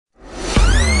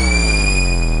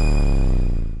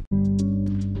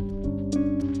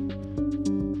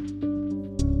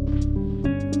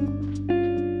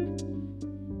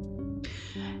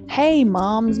Hey,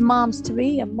 moms to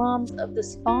be, and moms of the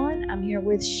spawn. I'm here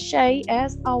with Shay,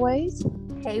 as always.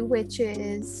 Hey,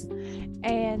 witches.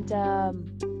 And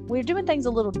we're doing things a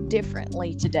little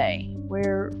differently today.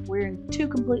 We're in two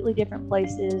completely different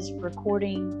places,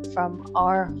 recording from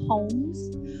our homes,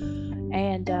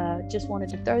 and just wanted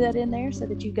to throw that in there so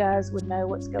that you guys would know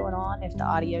what's going on, if the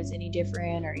audio is any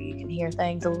different or you can hear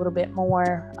things a little bit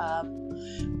more.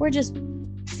 We're just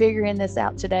figuring this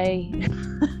out today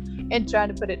and trying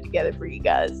to put it together for you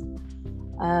guys.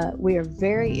 We are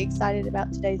very excited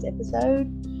about today's episode,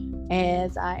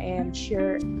 as I am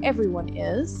sure everyone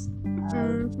is.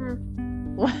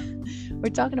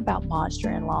 We're talking about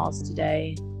monster-in-laws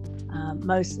today,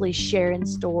 mostly sharing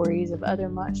stories of other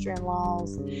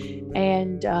monster-in-laws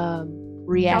and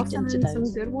reacting to those.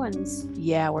 Some good ones.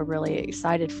 Yeah, we're really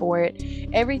excited for it.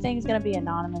 Everything's going to be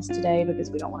anonymous today because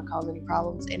we don't want to cause any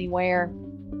problems anywhere.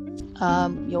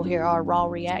 You'll hear our raw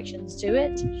reactions to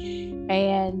it,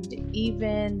 and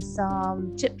even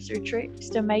some tips or tricks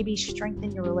to maybe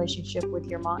strengthen your relationship with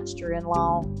your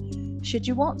monster-in-law should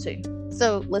you want to.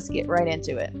 So let's get right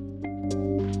into it.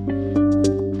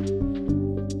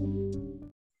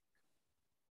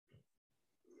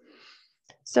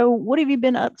 So what have you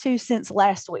been up to since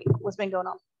last week? What's been going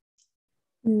on?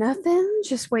 Nothing.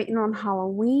 Just waiting on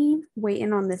Halloween,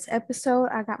 waiting on this episode.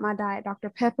 I got my Diet Dr.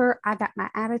 Pepper. I got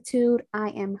my attitude. I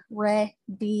am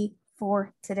ready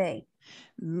for today.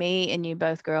 Me and you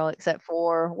both, girl, except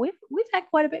for we've had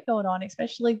quite a bit going on,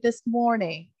 especially this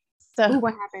morning. So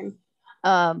what happened?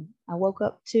 I woke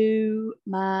up to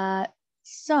my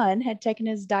son had taken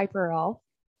his diaper off,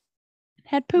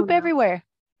 had poop everywhere.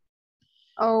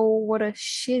 Oh, what a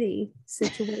shitty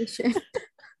situation.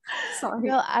 Sorry.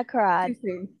 Well, I cried.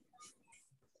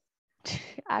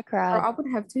 I cried. I would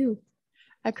have too.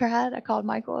 I cried. I called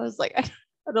Michael. I was like, I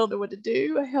don't know what to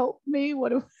do. Help me. What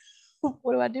do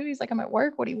I do? He's like, I'm at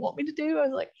work. What do you want me to do? I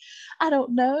was like, I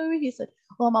don't know. He said,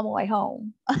 well, I'm on my way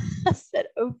home. I said,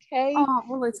 okay. Oh,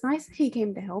 well, it's nice that he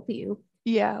came to help you.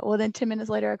 Yeah. Well, then 10 minutes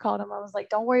later, I called him. I was like,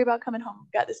 don't worry about coming home.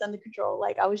 I've got this under control.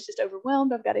 Like, I was just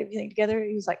overwhelmed. I've got everything together.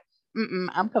 He was like,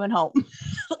 I'm coming home.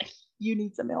 Like, you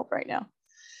need some help right now.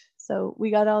 So we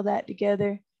got all that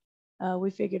together. We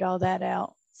figured all that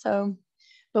out. So,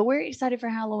 but we're excited for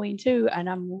Halloween too. And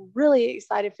I'm really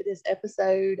excited for this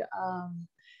episode. I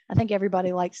think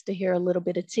everybody likes to hear a little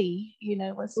bit of tea. You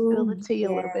know, let's spill the tea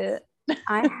a little bit.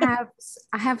 I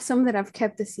have some that I've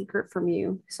kept a secret from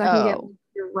you, so I can get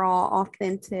your raw,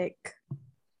 authentic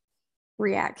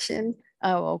reaction.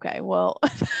 Oh, okay. Well,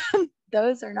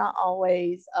 those are not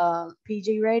always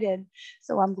PG rated,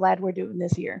 so I'm glad we're doing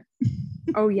this here.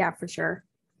 Oh yeah, for sure.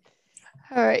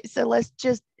 All right, so let's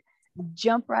just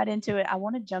jump right into it. I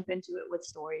want to jump into it with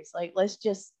stories. Like, let's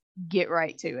just get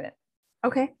right to it.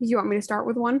 Okay. You want me to start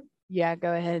with one? Yeah,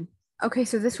 go ahead. Okay,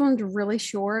 so this one's really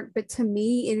short, but to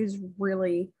me, it is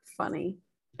really funny.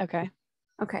 Okay.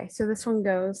 Okay, so this one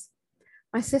goes,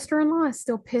 my sister-in-law is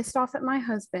still pissed off at my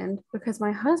husband because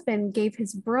my husband gave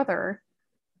his brother-in-law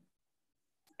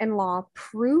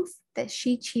proof that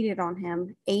she cheated on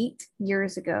him 8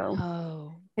 years ago.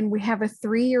 Oh. And we have a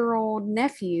 3-year-old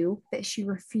nephew that she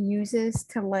refuses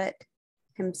to let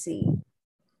him see.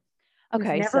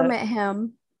 Okay. We've never met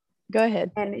him. Go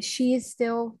ahead. And she is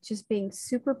still just being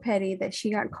super petty that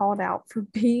she got called out for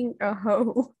being a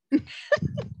hoe.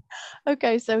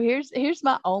 Okay, so here's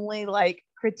my only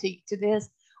critique to this.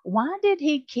 Why did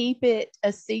he keep it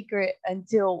a secret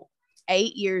until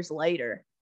 8 years later?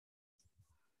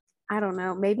 I don't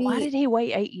know. Maybe. Why did he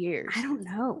wait 8 years? I don't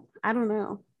know.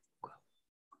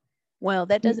 Well,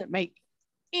 that doesn't make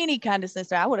any kind of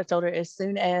sense. I would have told her as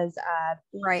soon as I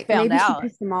found out. Maybe she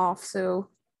pissed him off. So,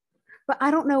 but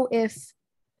I don't know if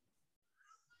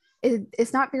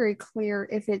it's not very clear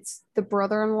if it's the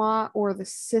brother-in-law or the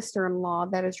sister-in-law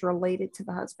that is related to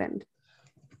the husband.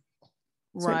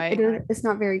 Right. So it's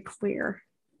not very clear.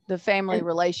 The family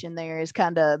relation there is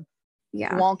kind of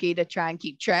wonky to try and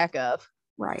keep track of.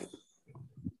 Right.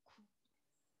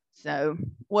 So,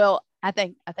 well, I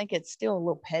think it's still a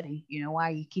little petty. You know, why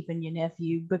are you keeping your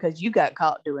nephew? Because you got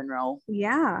caught doing wrong.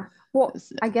 Yeah. Well,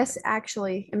 I guess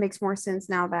actually it makes more sense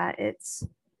now that it's.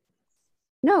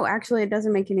 No, actually, it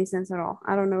doesn't make any sense at all.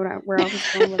 I don't know where I was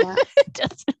going with that.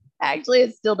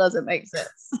 It still doesn't make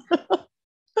sense.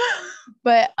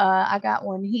 But I got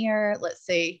one here. Let's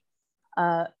see.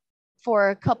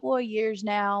 For a couple of years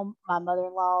now, my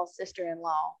mother-in-law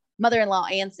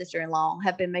and sister-in-law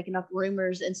have been making up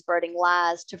rumors and spreading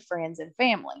lies to friends and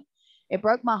family. It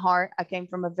broke my heart. I came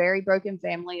from a very broken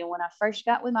family, and when I first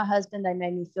got with my husband, they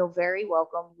made me feel very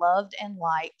welcome, loved, and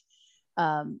liked.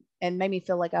 And made me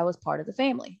feel like I was part of the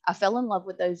family. I fell in love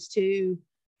with those two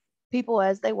people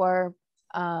as they were,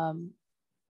 and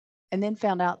then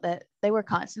found out that they were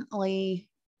constantly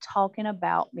talking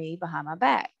about me behind my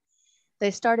back.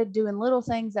 They started doing little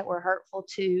things that were hurtful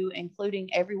too,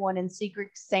 including everyone in Secret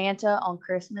Santa on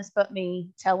Christmas but me,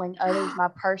 telling others my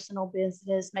personal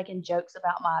business, making jokes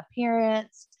about my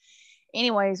appearance.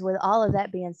 Anyways, with all of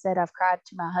that being said, I've cried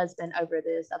to my husband over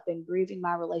this. I've been grieving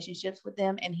my relationships with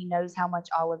them, and he knows how much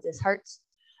all of this hurts.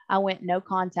 I went no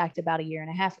contact about a year and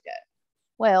a half ago.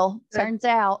 Well, turns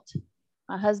out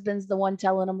my husband's the one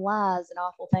telling them lies and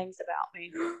awful things about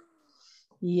me.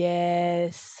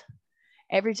 Yes.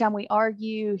 Every time we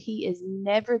argue, he is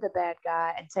never the bad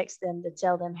guy and texts them to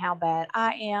tell them how bad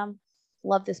I am.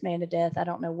 Love this man to death. I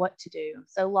don't know what to do.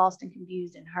 So lost and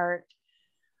confused and hurt.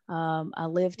 I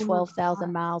live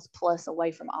 12,000 miles plus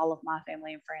away from all of my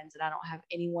family and friends, and I don't have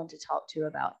anyone to talk to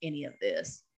about any of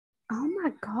this. Oh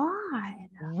my God.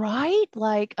 Right?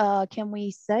 Like, can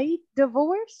we say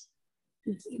divorce?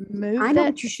 I know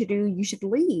what you should do. You should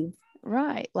leave.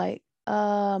 Right. Like,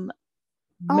 that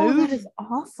is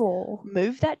awful.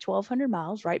 Move that 1,200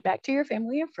 miles right back to your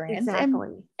family and friends.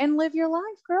 Exactly. And live your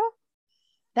life, girl.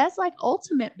 That's like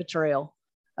ultimate betrayal.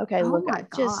 Okay, look, my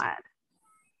God.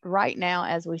 Right now,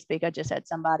 as we speak, I just had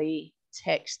somebody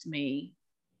text me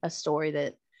a story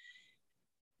that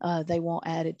they won't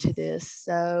add it to this.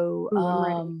 So,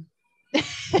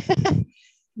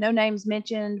 no names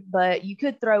mentioned, but you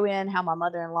could throw in how my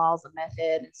mother-in-law's a meth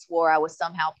head and swore I was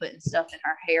somehow putting stuff in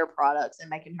her hair products and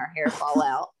making her hair fall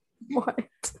out. What?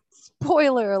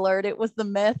 Spoiler alert, it was the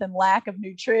meth and lack of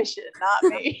nutrition,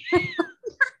 not me.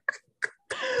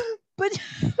 But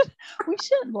we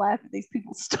shouldn't laugh at these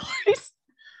people's stories.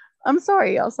 I'm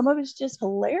sorry, y'all. Some of it's just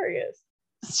hilarious.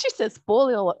 She said,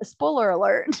 spoiler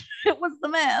alert, it was the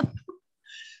meth.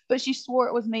 But she swore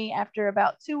it was me. After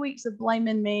about 2 weeks of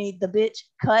blaming me, the bitch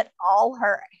cut all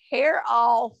her hair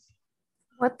off.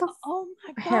 What the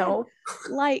hell?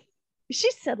 Like,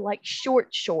 she said, like,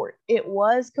 short. It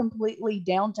was completely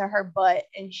down to her butt,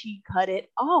 and she cut it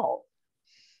off.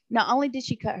 Not only did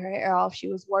she cut her hair off, she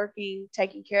was working,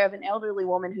 taking care of an elderly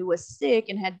woman who was sick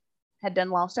and had done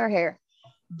lost her hair.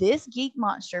 This geek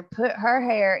monster put her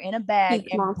hair in a bag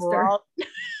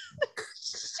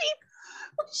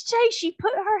she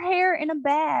put her hair in a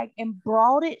bag and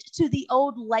brought it to the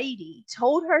old lady,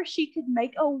 told her she could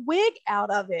make a wig out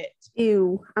of it.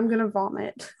 Ew, I'm gonna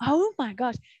vomit. Oh my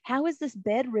gosh. How is this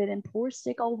bedridden, poor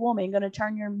sick old woman gonna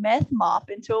turn your meth mop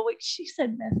into a wig? She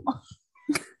said meth mop.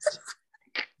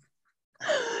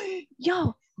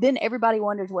 Yo, then everybody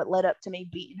wonders what led up to me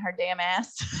beating her damn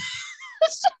ass.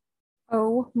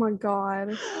 Oh my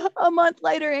God. A month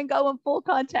later and going full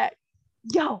contact.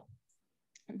 Yo,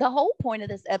 the whole point of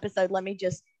this episode, let me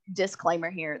just disclaimer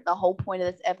here. The whole point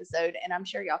of this episode, and I'm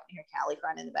sure y'all can hear Callie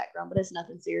crying in the background, but it's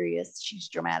nothing serious. She's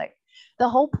dramatic. The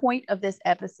whole point of this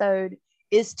episode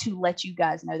is to let you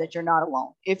guys know that you're not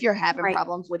alone. If you're having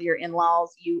problems with your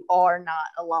in-laws, you are not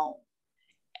alone.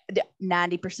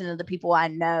 90% of the people I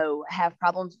know have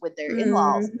problems with their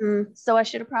in-laws. Mm-hmm. So I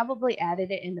should have probably added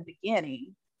it in the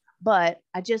beginning. But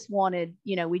I just wanted,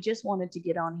 we just wanted to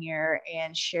get on here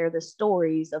and share the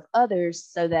stories of others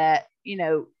so that,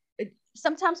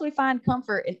 sometimes we find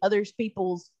comfort in others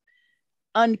people's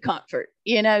uncomfort.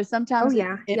 Sometimes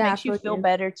it makes you feel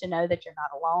better to know that you're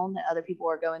not alone, that other people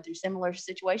are going through similar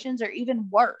situations or even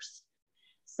worse.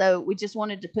 So we just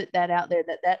wanted to put that out there,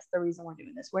 that's the reason we're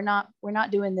doing this. We're not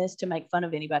doing this to make fun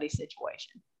of anybody's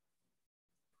situation.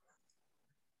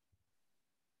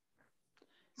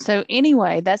 So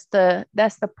anyway, that's the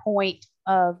point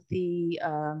of the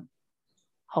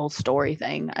whole story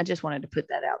thing. I just wanted to put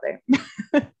that out there.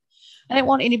 I didn't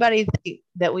want anybody to think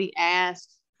that we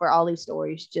asked for all these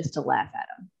stories just to laugh at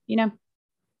them,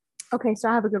 Okay, so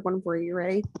I have a good one for you.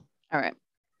 Ready? All right.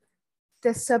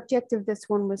 The subject of this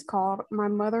one was called "My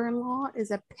Mother-in-Law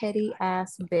is a Petty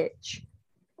Ass Bitch."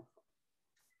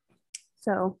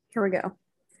 So here we go.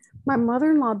 My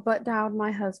mother-in-law butt dialed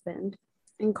my husband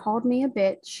and called me a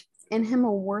bitch and him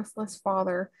a worthless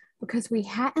father because we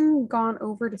hadn't gone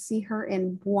over to see her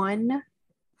in 1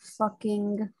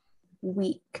 fucking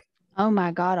week. Oh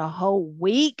my God, a whole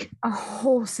week? A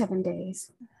whole 7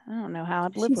 days. I don't know how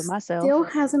I'd live with myself. Still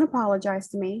hasn't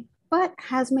apologized to me, but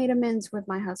has made amends with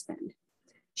my husband.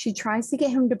 She tries to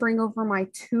get him to bring over my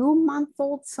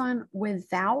 2-month-old son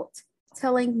without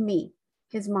telling me,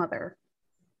 his mother.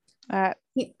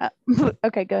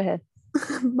 Okay, go ahead.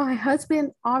 My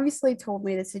husband obviously told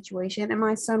me the situation, and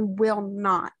my son will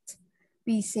not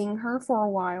be seeing her for a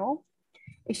while.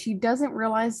 If she doesn't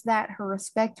realize that her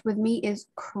respect with me is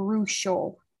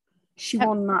crucial, she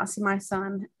will not see my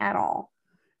son at all.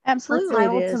 Absolutely, it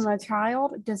Entitled to is. my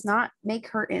child does not make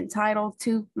her entitled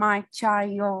to my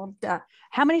child.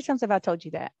 How many times have I told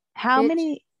you that? How Bitch,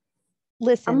 many? I'm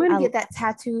Listen, going to get that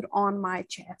tattooed on my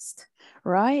chest.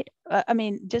 right? I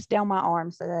mean, just down my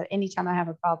arm so that anytime I have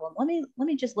a problem, let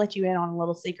me just let you in on a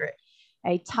little secret.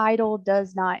 A title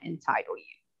does not entitle you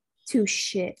To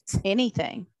shit.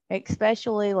 anything,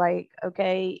 especially like,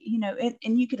 okay,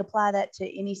 and you could apply that to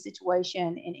any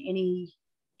situation in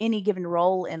any given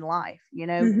role in life,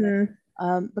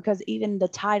 because even the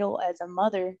title as a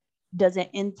mother doesn't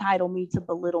entitle me to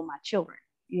belittle my children.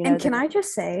 And can I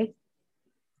just say,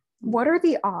 what are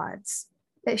the odds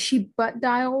that she butt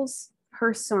dials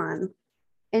her son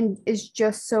and is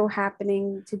just so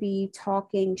happening to be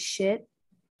talking shit?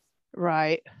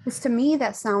 Right. Because to me,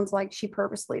 that sounds like she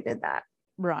purposely did that.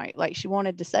 Right. Like she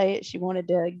wanted to say it, she wanted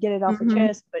to get it off her Mhm.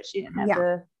 chest, but she didn't have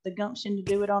Yeah. the gumption to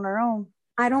do it on her own.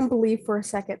 I don't believe for a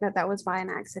second that that was by an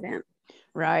accident.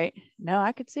 Right. No,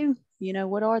 I could see,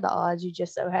 what are the odds you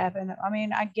just so happen? I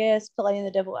mean, I guess playing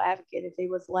the devil advocate, if he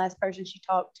was the last person she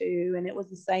talked to and it was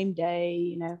the same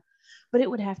day, but it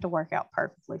would have to work out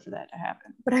perfectly for that to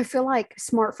happen. But I feel like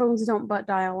smartphones don't butt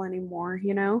dial anymore,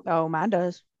 you know? Oh, mine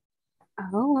does.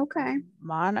 Oh, okay.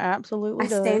 Mine absolutely I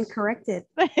stand does. corrected.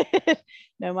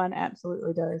 No, mine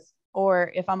absolutely does.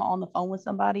 Or if I'm on the phone with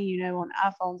somebody, on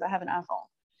iPhones, I have an iPhone.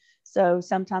 So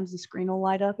sometimes the screen will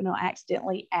light up and it'll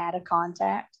accidentally add a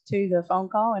contact to the phone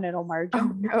call and it'll merge Oh,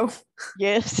 them. no.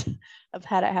 Yes, I've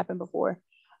had it happen before.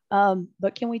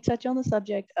 But can we touch on the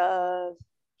subject of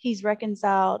he's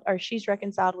reconciled or she's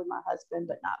reconciled with my husband,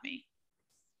 but not me?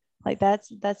 Like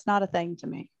that's not a thing to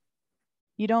me.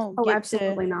 You don't Oh, get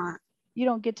absolutely to not. you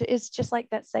don't get to it's just like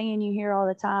that saying you hear all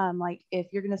the time. Like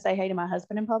if you're gonna say hey to my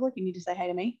husband in public, you need to say hey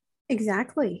to me.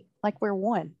 Exactly. Like we're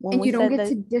one. When And we you don't said get that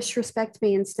to disrespect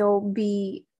me and still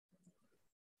be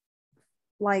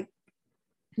like,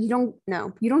 you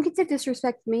don't get to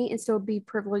disrespect me and still be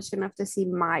privileged enough to see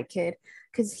my kid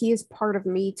because he is part of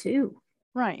me too.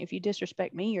 right, if you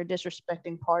disrespect me, you're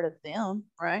disrespecting part of them,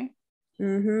 right?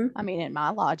 Mm-hmm. I mean, in my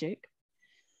logic.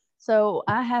 So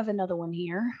I have another one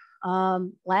here.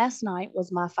 Last night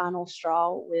was my final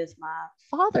straw with my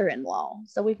father-in-law.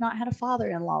 So we've not had a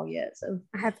father-in-law yet. So,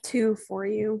 I have two for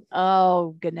you.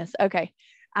 oh goodness. Okay.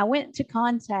 I went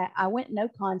no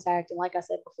contact. And like I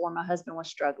said before, my husband was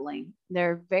struggling. They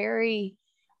are a very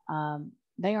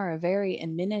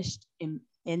enmeshed.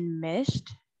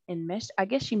 I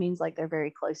guess she means like they're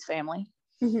very close family.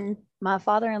 Mm-hmm. My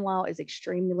father-in-law is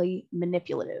extremely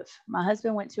manipulative. My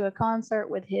husband went to a concert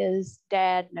with his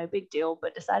dad, no big deal,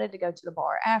 but decided to go to the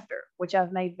bar after, which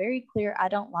I've made very clear I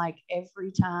don't like.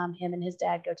 Every time him and his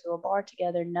dad go to a bar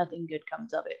together, nothing good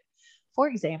comes of it. For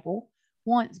example,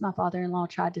 once my father-in-law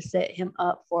tried to set him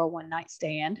up for a one-night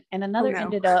stand, and Oh another no.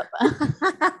 ended up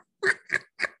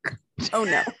Oh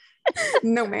no.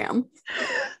 No, ma'am.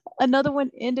 another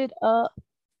one ended up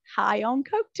high on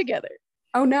coke together.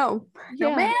 Oh no. No,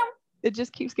 Yeah, ma'am. it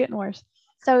just keeps getting worse.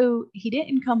 So he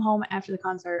didn't come home after the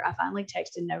concert. I finally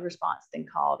texted, no response, then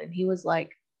called, and he was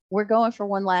like, "We're going for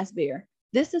one last beer."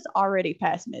 This is already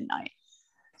past midnight.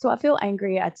 So I feel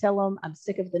angry. I tell him I'm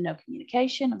sick of the no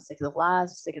communication. I'm sick of the lies.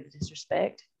 I'm sick of the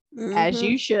disrespect, as Mm-hmm.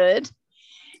 you should.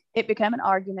 It became an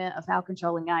argument of how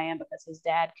controlling I am because his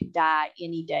dad could die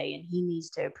any day and he needs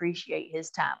to appreciate his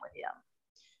time with him.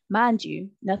 Mind you,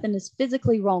 nothing is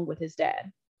physically wrong with his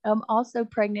dad. I'm also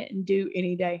pregnant and due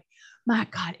any day. My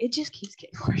God, it just keeps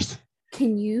getting worse.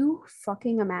 Can you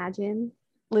fucking imagine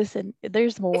Listen,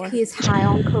 there's more. if he is high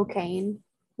on cocaine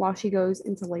while she goes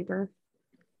into labor?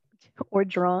 Or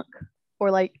drunk,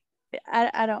 or like,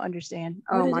 I don't understand.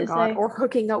 What Oh did my it God. say? Or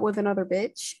hooking up with another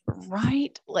bitch.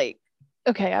 Right? Like,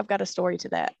 okay, I've got a story to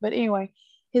that. But anyway,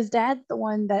 his dad's the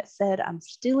one that said I'm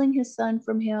stealing his son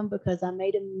from him because I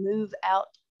made him move out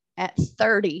at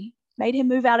 30. Made him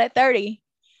move out at 30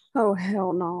 Oh,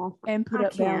 hell no. and put I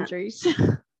up can't. boundaries.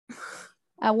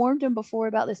 I warned him before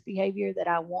about this behavior that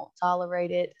I won't tolerate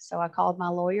it. So I called my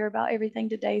lawyer about everything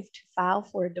to Dave to file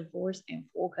for a divorce in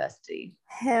full custody.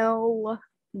 Hell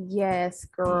yes,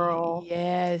 girl.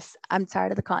 Yes, I'm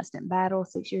tired of the constant battle.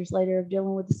 6 years later of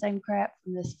dealing with the same crap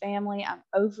from this family, I'm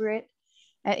over it.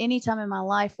 At any time in my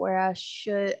life where I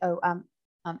should,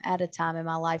 I'm at a time in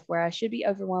my life where I should be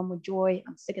overwhelmed with joy.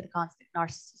 I'm sick of the constant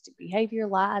narcissistic behavior,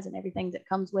 lies, and everything that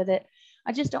comes with it.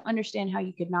 I just don't understand how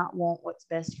you could not want what's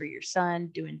best for your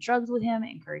son, doing drugs with him,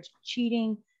 encouraging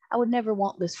cheating. I would never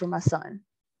want this for my son.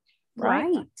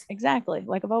 Right? Right. Exactly.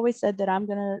 Like I've always said that I'm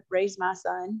going to raise my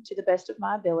son to the best of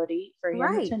my ability for him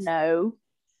Right. to know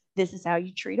this is how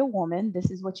you treat a woman. This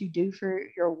is what you do for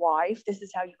your wife. This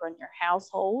is how you run your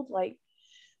household. Like,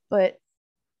 but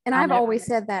And I'll I've never always be.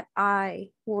 said that I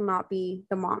will not be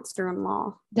the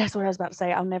monster-in-law. That's what I was about to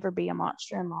say. I'll never be a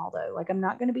monster-in-law though. Like I'm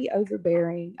not going to be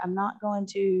overbearing. I'm not going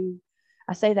to.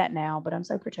 I say that now, but I'm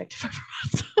so protective of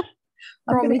myself.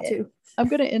 I'm Girl, gonna. me too. I'm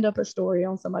gonna end up a story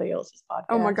on somebody else's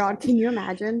Oh my podcast. God, can you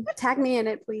imagine? Tag me in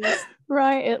it, please.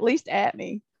 Right, at least at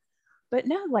me. But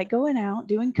no, like going out,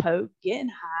 doing coke, getting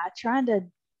high, trying to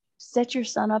set your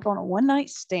son up on a one night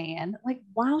stand, like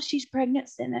while she's pregnant,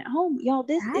 sitting at home. Y'all,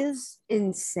 That's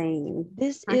insane.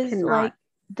 this I is cannot. like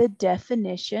the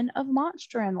definition of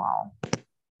monster-in-law.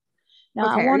 Now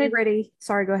I Okay, are you wanted, ready?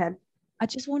 Sorry, go ahead. I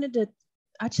just wanted to,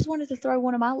 I just wanted to throw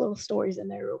one of my little stories in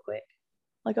there real quick,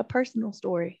 like a personal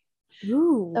story,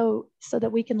 Ooh. so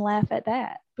that we can laugh at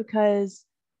that because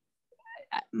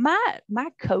my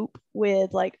cope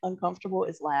with like uncomfortable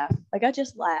is laugh. Like I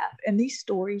just laugh, and these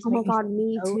stories Oh my make me God,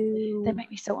 me so they too. make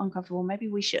me so uncomfortable. Maybe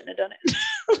we shouldn't have done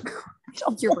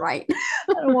it. You're right.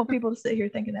 I don't want people to sit here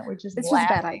thinking that we're just This was a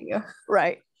bad laughing. idea.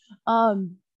 Right.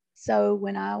 So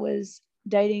when I was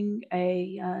dating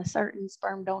a certain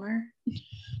sperm donor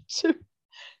to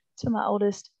my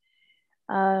oldest,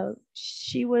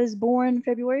 she was born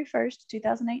February 1st,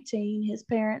 2018. His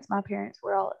parents, my parents,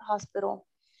 were all at the hospital.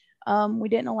 We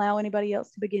didn't allow anybody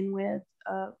else to begin with.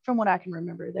 From what I can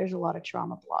remember, there's a lot of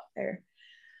trauma block there.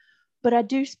 But I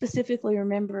do specifically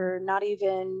remember not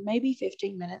even maybe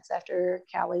 15 minutes after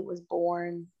Callie was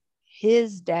born,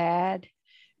 his dad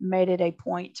made it a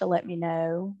point to let me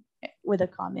know with a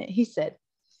comment. He said,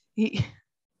 he,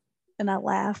 and I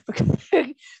laughed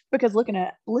because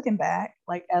looking back,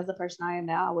 like as the person I am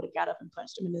now, I would have got up and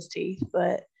punched him in his teeth.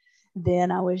 But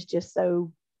then I was just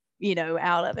so,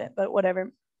 out of it. But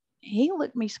whatever. He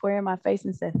looked me square in my face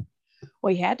and said,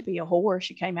 "Well, you had to be a whore.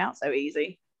 She came out so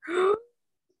easy."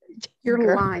 You're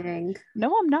Girl. lying.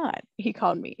 No, I'm not. He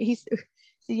called me. So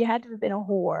you had to have been a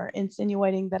whore,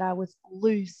 insinuating that I was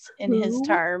loose in his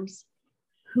terms.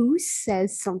 Who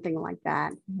says something like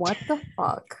that? What the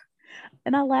fuck?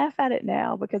 And I laugh at it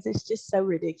now because it's just so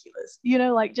ridiculous.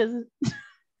 Like just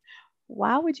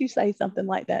why would you say something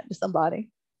like that to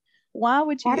somebody? Why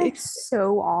would you? That is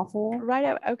so awful.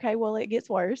 Right. Okay. Well, it gets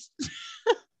worse.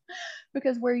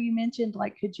 Because where you mentioned,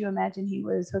 like, could you imagine he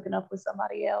was hooking up with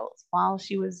somebody else while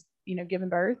she was, giving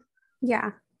birth?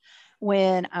 Yeah.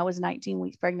 When I was 19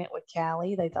 weeks pregnant with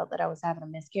Callie, they thought that I was having a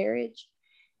miscarriage.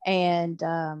 And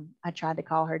I tried to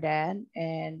call her dad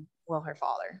and, well, her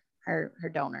father, her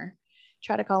donor,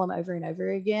 tried to call him over and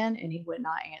over again, and he would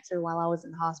not answer while I was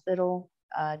in the hospital.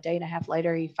 A day and a half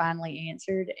later, he finally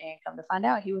answered, and come to find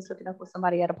out, he was hooking up with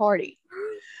somebody at a party.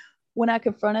 When I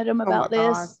confronted him about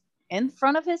this in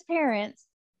front of his parents,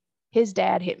 his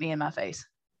dad hit me in my face.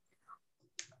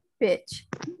 Bitch.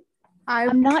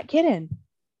 I'm not kidding.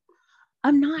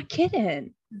 I'm not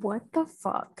kidding. What the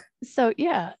fuck? So,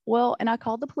 yeah. Well, and I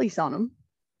called the police on him.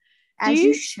 As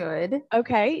you should.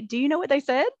 Okay. Do you know what they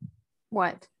said?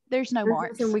 What? There's no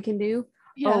marks. Nothing we can do?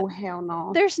 Yeah. Oh, hell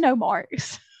no. There's no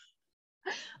marks.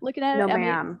 Looking at it, I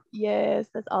mean, yes,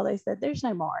 that's all they said. There's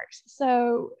no marks.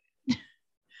 So,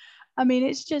 I mean,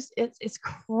 it's just, it's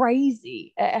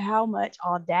crazy at how much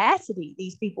audacity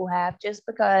these people have just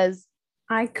because.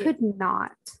 I could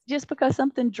not. Just because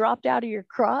something dropped out of your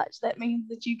crotch, that means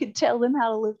that you can tell them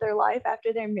how to live their life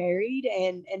after they're married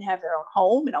and have their own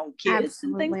home and own kids.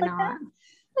 Absolutely and things like that.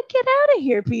 Like, get out of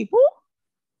here, people.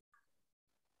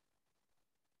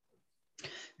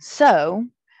 So,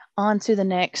 on to the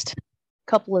next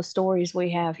couple of stories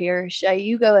we have here. Shay,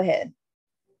 you go ahead.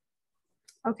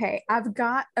 Okay, I've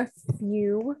got a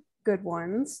few good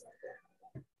ones.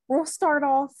 We'll start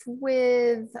off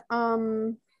with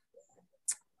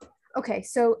okay,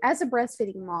 so as a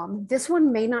breastfeeding mom, this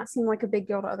one may not seem like a big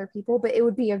deal to other people, but it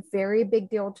would be a very big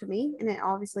deal to me, and it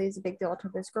obviously is a big deal to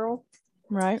this girl.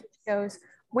 Right. It goes,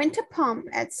 went to pump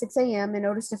at 6 a.m. and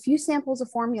noticed a few samples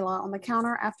of formula on the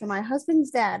counter after my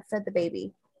husband's dad fed the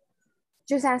baby.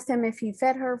 Just asked him if he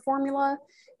fed her formula,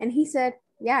 and he said,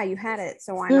 yeah, you had it,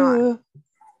 so why not?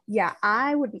 Yeah,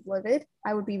 I would be livid.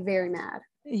 I would be very mad.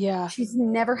 Yeah. She's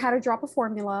never had a drop of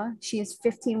formula. She is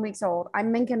 15 weeks old. I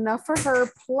make enough for her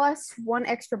plus one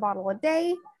extra bottle a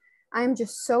day. I'm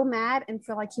just so mad and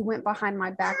feel like he went behind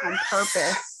my back on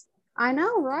purpose. I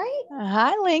know, right?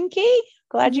 Hi, Linky.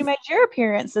 Glad you made your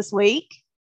appearance this week.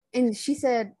 And she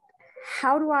said,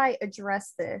 how do I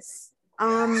address this?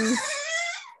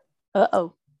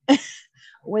 Uh-oh.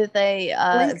 With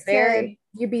a very...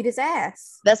 you beat his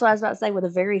ass. That's what I was about to say, with a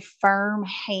very firm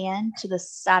hand to the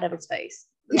side of his face.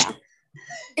 Yeah.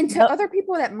 And to other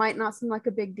people, that might not seem like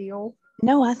a big deal.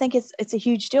 No, I think it's a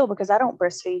huge deal because I don't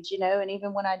breastfeed, and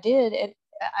even when I did,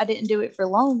 I didn't do it for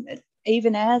long.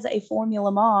 even as a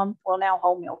formula mom, well, now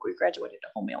whole milk, we graduated to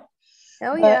whole milk.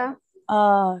 Hell but,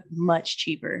 yeah. Much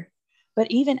cheaper. But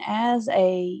even as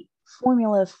a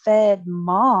formula fed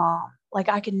mom, like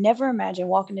I could never imagine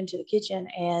walking into the kitchen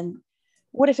and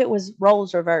what if it was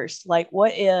roles reversed? Like,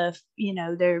 what if,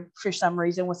 there for some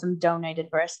reason was some donated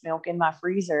breast milk in my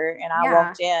freezer and I Yeah.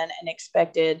 walked in and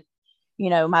expected,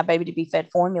 my baby to be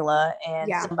fed formula and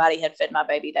Yeah. somebody had fed my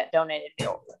baby that donated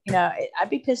milk? I'd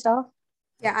be pissed off.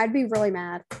 Yeah, I'd be really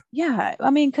mad. Yeah, I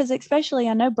mean, because especially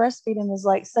I know breastfeeding is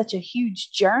like such a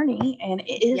huge journey and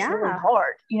it is really Yeah.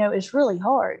 hard. It's really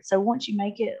hard. So once you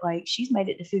make it, like she's made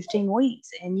it to 15 weeks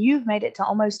and you've made it to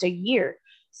almost a year.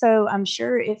 So I'm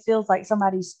sure it feels like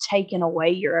somebody's taken away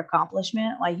your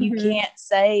accomplishment. Like you Mhm. can't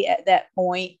say at that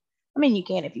point, I mean, you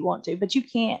can if you want to, but you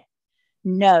can't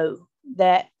know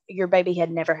that your baby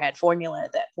had never had formula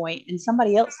at that point and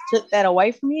somebody else took that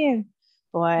away from you.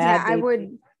 Boy, Yeah,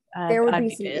 there would I'd be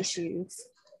be some pissed. issues.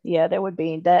 Yeah, there would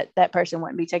be that person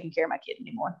wouldn't be taking care of my kid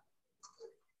anymore.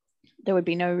 There would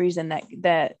be no reason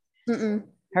that Mm-mm.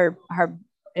 her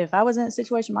if I was in a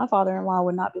situation, my father-in-law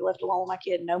would not be left alone with my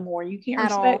kid no more. You can't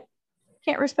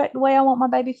respect the way I want my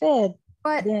baby fed.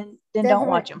 But then don't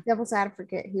watch him. Devil's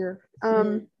advocate here.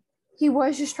 Mm-hmm. He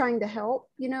was just trying to help,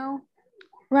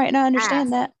 Right, and I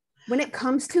understand that. When it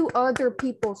comes to other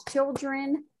people's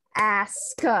children,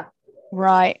 ask.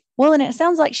 Right. Well, and it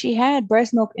sounds like she had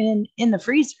breast milk in the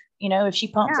freezer. If she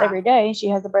pumps every day, she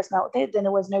has the breast milk with it, then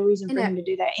there was no reason for him to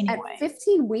do that anyway. At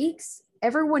 15 weeks,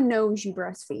 everyone knows you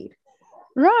breastfeed.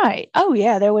 Right. Oh,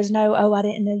 yeah. There was no, I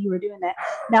didn't know you were doing that.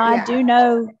 Now, I do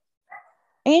know.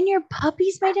 And your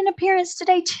puppy's made an appearance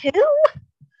today, too?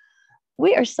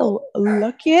 We are so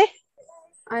lucky.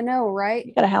 I know, right?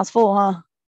 You got a house full, huh?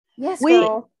 Yes,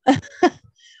 girl.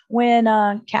 When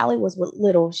Callie was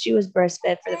little, she was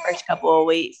breastfed for the first couple of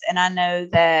weeks. And I know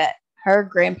that her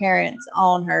grandparents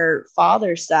on her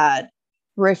father's side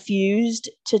refused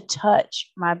to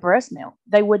touch my breast milk.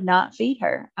 They would not feed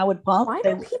her. I would pump. Why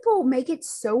do people make it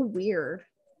so weird?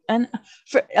 And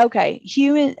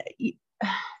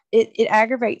it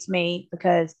aggravates me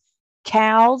because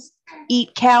cows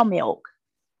eat cow milk.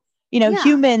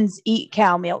 Humans eat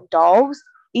cow milk. Dogs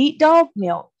eat dog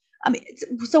milk. I mean,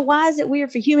 so why is it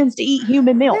weird for humans to eat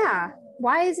human milk? Yeah.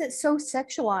 Why is it so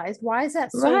sexualized? Why is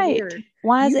that so weird?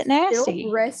 Why is it nasty?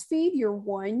 Still breastfeed your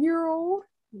 1-year-old?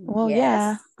 Well, yes.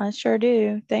 Yeah, I sure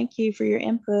do. Thank you for your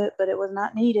input, but it was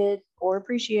not needed or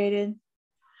appreciated.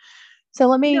 So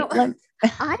let me.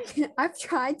 I've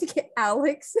tried to get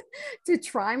Alex to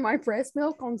try my breast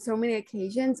milk on so many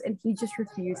occasions, and he just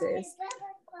refuses.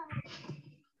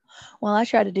 Well, I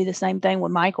try to do the same thing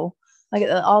with Michael. Like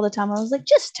all the time, I was like,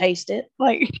 just taste it.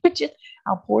 Like,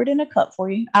 I'll pour it in a cup for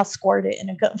you. I'll squirt it in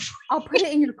a cup for you. I'll put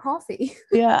it in your coffee.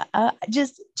 Yeah,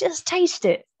 just taste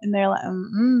it. And they're like,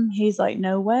 He's like,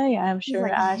 no way. I sure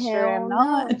am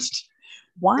not.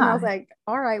 Why? And I was like,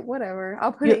 all right, whatever.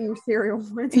 I'll put it in your cereal.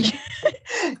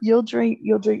 You'll drink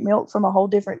milk from a whole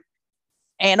different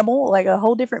animal, like a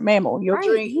whole different mammal.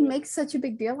 He makes such a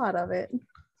big deal out of it.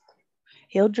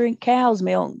 He'll drink cow's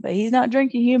milk, but he's not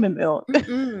drinking human milk.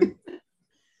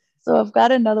 So I've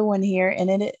got another one here,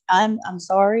 and I'm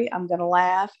sorry, I'm gonna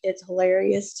laugh. It's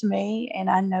hilarious to me, and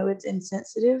I know it's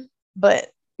insensitive,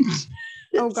 but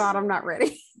oh God, I'm not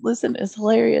ready. Listen, it's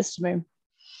hilarious to me.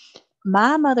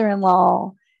 My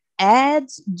mother-in-law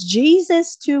adds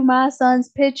Jesus to my son's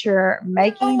picture,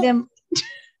 making them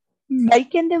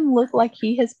look like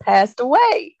he has passed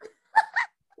away.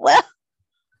 Well,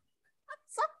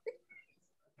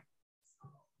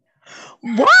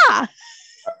 why?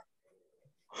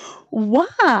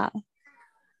 Why?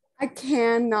 I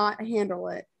cannot handle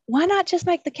it. Why not just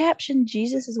make the caption,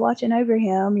 Jesus is watching over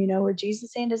him, or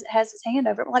Jesus has his hand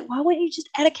over it? Like, why wouldn't you just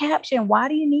add a caption? Why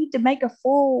do you need to make a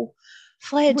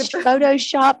full-fledged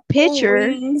Photoshop picture?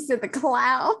 Wings to the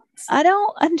clouds. I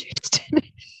don't understand.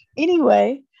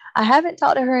 Anyway, I haven't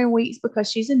talked to her in weeks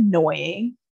because she's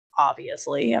annoying.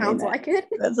 Obviously, sounds like it.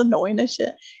 That's annoying as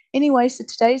shit. Anyway, so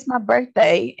today's my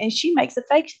birthday, and she makes a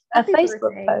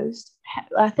Facebook post.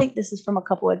 I think this is from a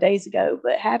couple of days ago,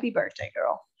 but happy birthday,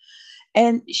 girl.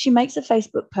 And she makes a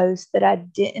Facebook post that I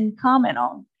didn't comment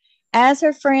on. As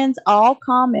her friends all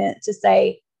comment to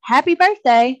say happy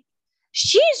birthday,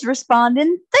 she's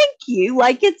responding thank you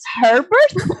like it's her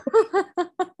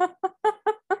birthday.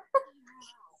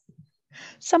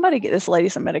 Somebody get this lady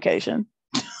some medication.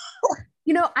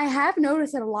 I have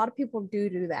noticed that a lot of people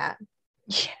do that.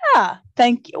 Yeah,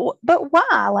 thank you. But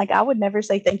why? Like, I would never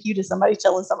say thank you to somebody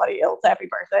telling somebody else happy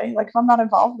birthday. Like, if I'm not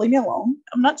involved, leave me alone.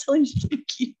 I'm not telling you thank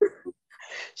you.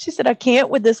 She said, I can't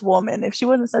with this woman. If she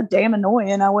wasn't so damn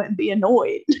annoying, I wouldn't be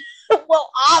annoyed. Well,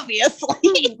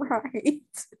 Obviously. Right.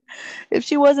 If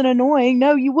she wasn't annoying,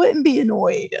 no, you wouldn't be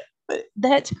annoyed. But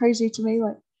that's crazy to me.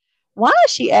 Like, why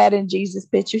is she adding Jesus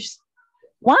pictures?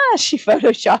 Why is she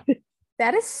photoshopping?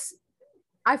 That is,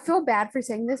 I feel bad for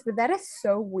saying this, but that is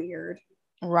so weird.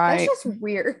 Right. That's just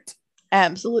weird.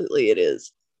 Absolutely, it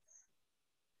is.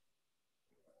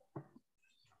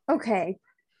 Okay.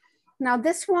 Now,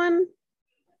 this one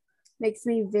makes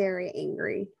me very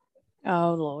angry.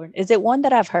 Oh Lord, is it one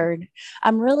that I've heard?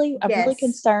 I'm really Yes.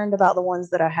 concerned about the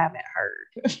ones that I haven't heard.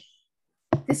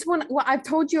 This one, well, I've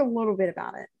told you a little bit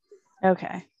about it.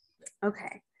 Okay.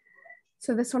 Okay.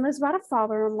 So this one is about a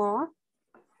father-in-law.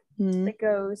 Hmm. It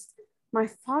goes, my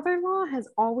father-in-law has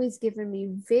always given me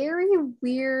very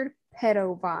weird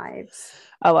pedo vibes.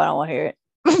 Oh, I don't want to hear it.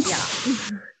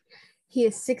 Yeah. He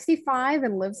is 65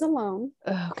 and lives alone.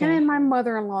 Okay. Him and my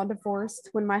mother-in-law divorced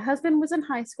when my husband was in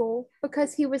high school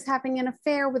because he was having an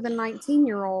affair with a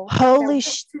 19-year-old. Holy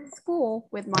school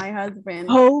with my husband.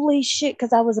 Holy shit!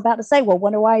 Because I was about to say, well,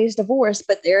 wonder why he's divorced,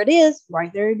 but there it is,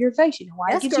 right there in your face. You know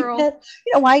why Yes, he gives girl.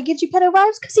 you know why he gives you pedo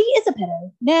vibes? Because he is a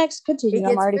pedo. Next, continue. It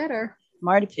gets better. I'm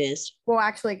already pissed. Well,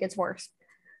 actually, it gets worse.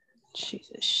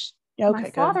 Jesus. Okay. My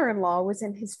father-in-law was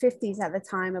in his 50s at the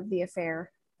time of the affair.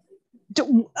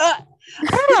 Hold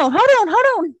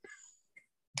on.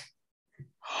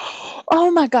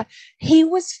 Oh my God. He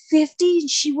was 50.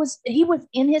 He was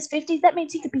in his 50s. That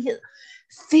means he could be his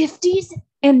 50s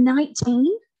and 19.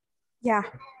 Yeah.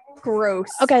 Gross.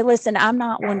 Okay, listen, I'm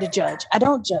not one to judge. I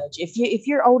don't judge. If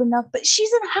you're old enough, but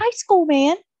she's in high school,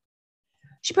 man.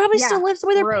 She probably still lives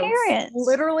with her parents.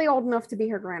 Literally old enough to be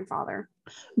her grandfather.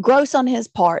 Gross on his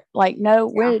part. Like, no,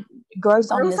 we're gross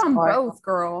on his part. Both,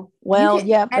 girl. Well,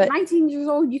 yeah, but at 19 years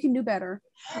old, you can do better.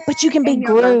 But you can be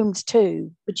groomed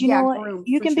too. But you know what?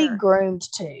 You can be groomed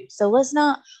too. So let's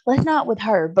not with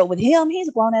her. But with him, he's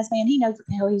a grown ass man. He knows what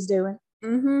the hell he's doing.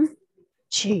 Mm-hmm.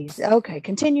 Jeez. Okay,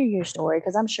 continue your story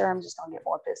because I'm sure I'm just gonna get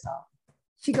more pissed off.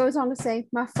 She goes on to say,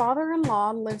 my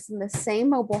father-in-law lives in the same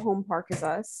mobile home park as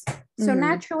us. So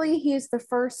naturally, he is the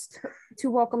first to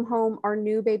welcome home our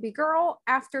new baby girl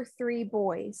after 3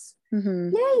 boys.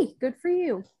 Mm-hmm. Yay, good for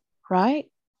you. Right?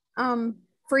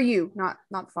 For you, not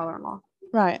the father-in-law.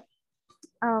 Right.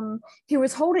 He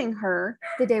was holding her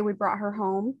the day we brought her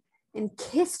home and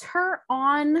kissed her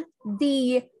on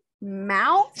the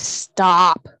mouth.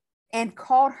 Stop. And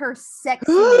called her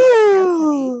sexy.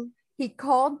 He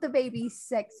called the baby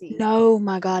sexy. No,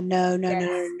 my God, no.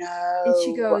 And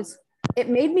she goes, it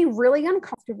made me really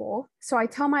uncomfortable. So I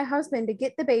tell my husband to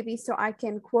get the baby so I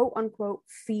can quote unquote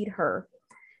feed her.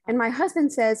 And my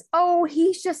husband says, oh,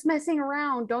 he's just messing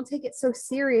around. Don't take it so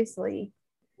seriously.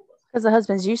 Because the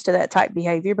husband's used to that type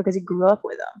behavior because he grew up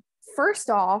with them.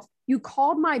 First off, you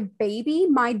called my baby,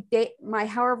 my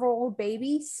however old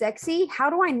baby, sexy. How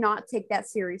do I not take that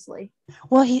seriously?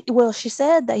 Well, she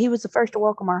said that he was the first to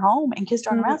welcome her home and kissed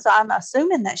her on the mouth. So I'm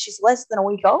assuming that she's less than a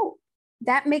week old.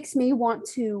 That makes me want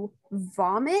to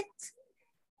vomit.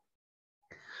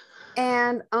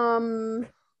 And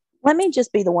let me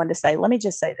just be the one to say. Let me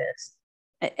just say this,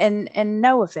 and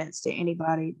no offense to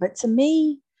anybody, but to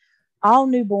me, all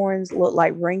newborns look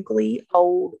like wrinkly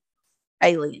old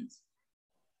aliens.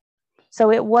 So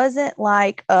it wasn't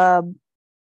like, to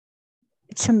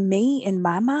me, in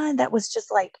my mind, that was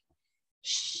just like,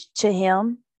 to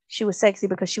him, she was sexy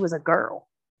because she was a girl.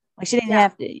 Like she didn't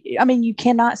have to, I mean, you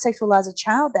cannot sexualize a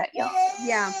child that young.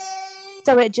 Yeah.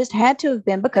 So it just had to have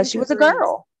been because she was a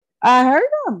girl. I heard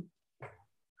him.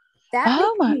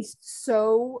 That makes me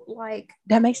so like.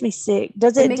 That makes me sick.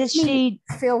 Did she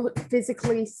feel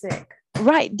physically sick?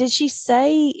 Right. Did she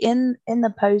say in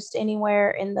the post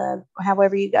anywhere in the,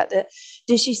 however you got that,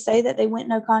 did she say that they went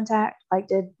no contact?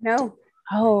 No.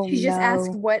 Oh, she just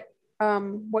asked what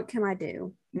can I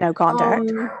do? No contact.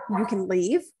 You can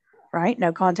leave. Right.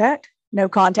 No contact.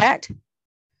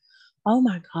 Oh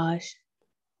my gosh.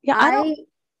 Yeah.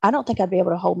 I don't think I'd be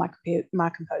able to hold my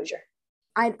composure.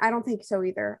 I don't think so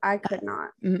either. I could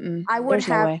not. I would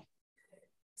have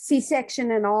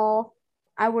C-section and all.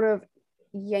 I would have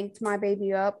yanked my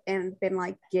baby up and been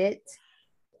like, get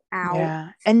out. Yeah.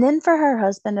 And then for her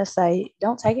husband to say,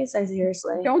 don't take it so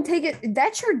seriously. Don't take it.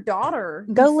 That's your daughter.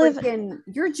 Go live.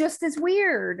 You're just as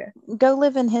weird. Go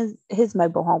live in his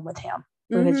mobile home with him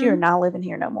because you're not living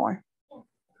here no more.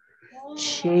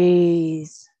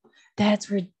 Jeez. That's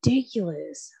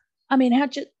ridiculous. I mean,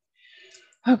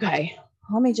 okay.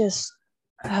 Let me just,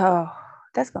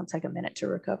 that's going to take a minute to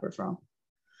recover from.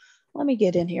 Let me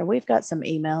get in here. We've got some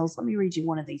emails. Let me read you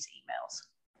one of these emails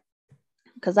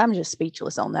because I'm just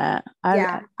speechless on that.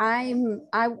 When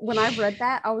I read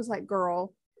that, I was like,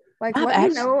 girl, like, let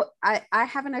me know. I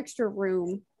have an extra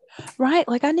room Right.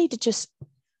 Like I need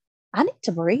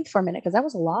to breathe for a minute because that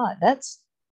was a lot.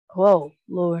 Whoa,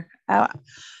 Lord. I'm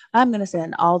going to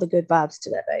send all the good vibes to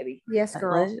that baby. Yes,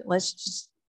 girl. Let's just,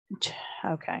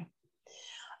 okay.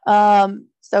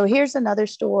 So here's another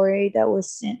story that was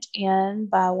sent in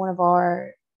by one of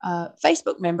our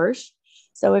Facebook members.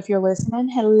 So if you're listening,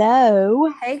 hello.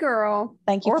 Hey, girl.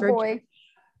 Thank you or boy.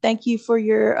 Thank you for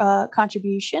your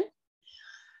contribution.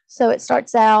 So it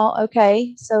starts out,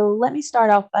 okay. So let me start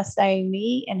off by saying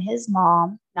me and his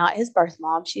mom, not his birth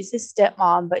mom, she's his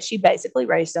stepmom, but she basically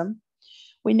raised him.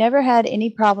 We never had any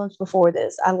problems before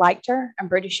this. I liked her. I'm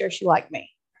pretty sure she liked me.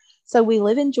 So we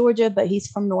live in Georgia, but he's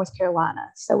from North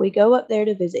Carolina. So we go up there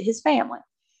to visit his family.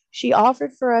 She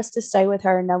offered for us to stay with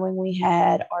her, knowing we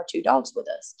had our 2 dogs with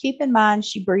us. Keep in mind,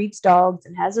 she breeds dogs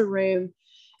and has a room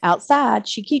outside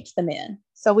she keeps them in.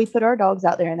 So we put our dogs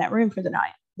out there in that room for the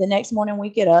night. The next morning we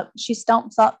get up, she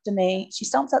stomps up to me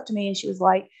and she was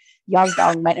like, y'all's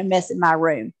dog made a mess in my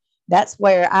room. That's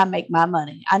where I make my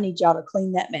money. I need y'all to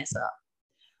clean that mess up.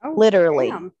 Oh, literally.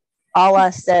 Damn. All I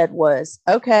said was,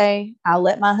 okay, I'll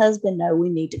let my husband know we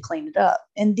need to clean it up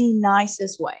in the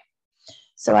nicest way.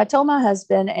 So I told my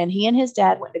husband, and he and his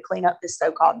dad went to clean up this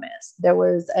so-called mess. There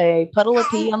was a puddle of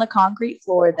pee on the concrete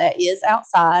floor that is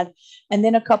outside, and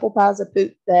then a couple piles of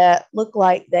poop that looked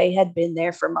like they had been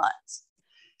there for months.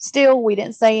 Still, we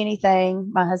didn't say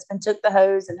anything. My husband took the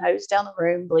hose and hosed down the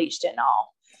room, bleached it and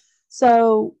all.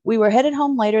 So we were headed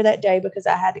home later that day because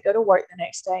I had to go to work the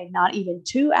next day. Not even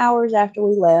 2 hours after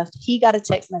we left, he got a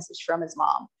text message from his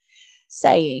mom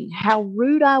saying how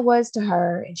rude I was to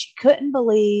her, and she couldn't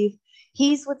believe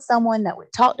he's with someone that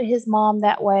would talk to his mom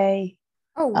that way.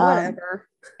 Oh, whatever.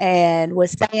 And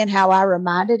was saying how I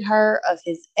reminded her of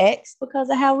his ex because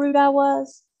of how rude I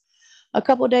was. A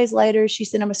couple of days later, she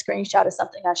sent him a screenshot of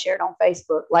something I shared on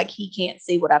Facebook. Like he can't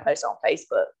see what I post on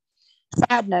Facebook.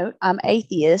 Side note, I'm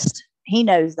atheist. He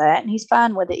knows that, and he's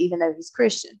fine with it, even though he's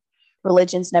Christian.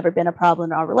 Religion's never been a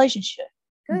problem in our relationship.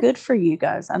 Good for you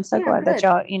guys. I'm so glad that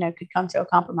y'all, could come to a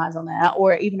compromise on that,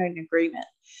 or even an agreement.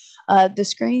 The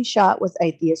screenshot was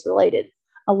atheist related.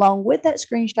 Along with that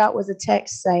screenshot was a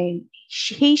text saying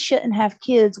he shouldn't have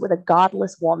kids with a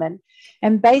godless woman,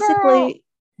 and basically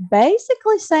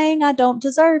saying I don't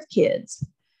deserve kids.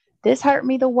 This hurt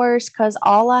me the worst because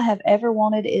all I have ever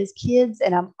wanted is kids,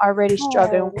 and I'm already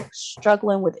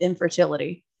struggling with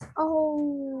infertility.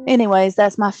 Oh. Anyways,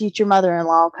 that's my future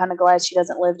mother-in-law. Kind of glad she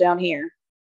doesn't live down here.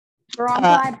 Girl, I'm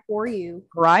glad for you.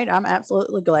 Right? I'm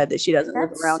absolutely glad that she doesn't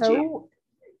live around you.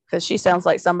 Because she sounds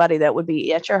like somebody that would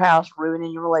be at your house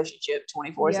ruining your relationship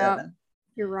 24/7.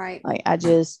 You're right. Like and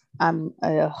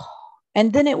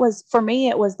then it was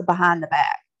the behind the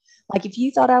back. Like if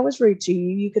you thought I was rude to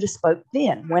you, you could have spoke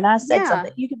then. When I said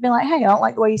something, you could be like, hey, I don't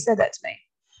like the way you said that to me.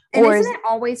 And isn't it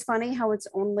always funny how it's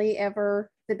only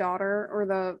ever the daughter or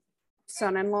the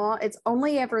son-in-law? It's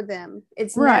only ever them.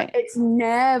 It's right. It's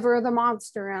never the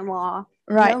monster-in-law.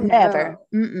 Right, never.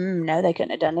 No, they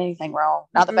couldn't have done anything wrong.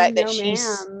 Not the fact that she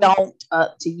stomped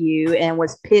up to you and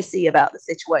was pissy about the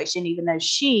situation, even though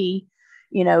she,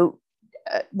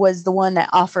 was the one that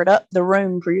offered up the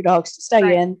room for your dogs to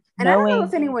stay in. And I don't know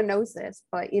if anyone knows this,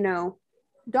 but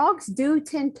dogs do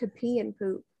tend to pee and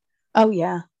poop. Oh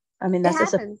yeah, I mean that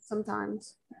happens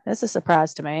sometimes. That's a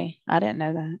surprise to me. I didn't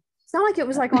know that. It's not like it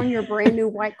was like on your brand new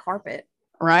white carpet.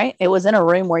 Right, it was in a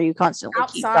room where you constantly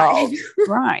keep dogs.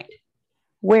 Right,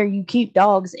 where you keep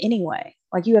dogs anyway.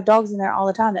 Like you have dogs in there all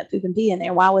the time that poop and pee in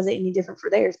there. Why was it any different for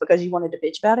theirs? Because you wanted to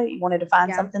bitch about it. You wanted to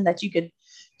find something that you could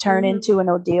turn into an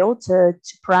ordeal to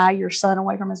pry your son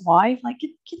away from his wife. Like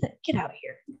get out of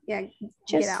here. Yeah,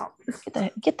 get out.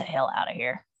 Get the hell out of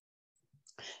here.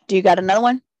 Do you got another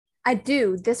one? I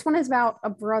do. This one is about a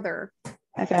brother.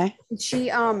 Okay.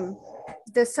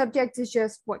 The subject is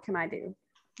just, what can I do?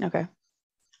 Okay.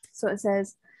 So it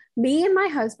says, me and my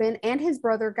husband and his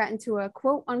brother got into a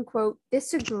quote unquote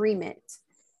disagreement,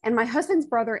 and my husband's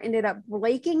brother ended up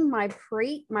breaking my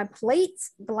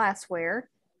plates, glassware,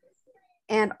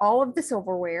 and all of the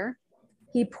silverware.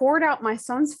 He poured out my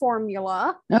son's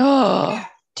formula. Oh,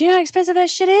 do you know how expensive that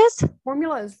shit is?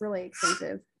 Formula is really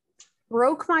expensive.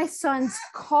 Broke my son's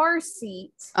car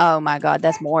seat. Oh my God,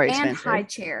 that's more expensive. And high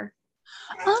chair.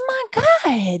 Oh my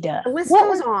God. The list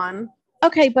goes on.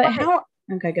 Okay, but how?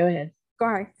 Okay, go ahead. Go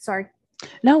ahead. Sorry.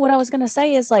 No, what I was going to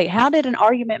say is like, how did an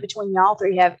argument between y'all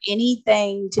three have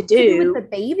anything to do with the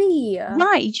baby?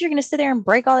 Right. You're going to sit there and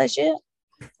break all that shit?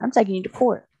 I'm taking you to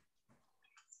court.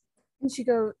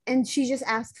 And she just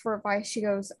asked for advice. She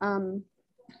goes,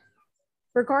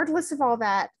 regardless of all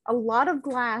that, a lot of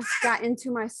glass got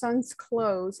into my son's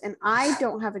clothes and I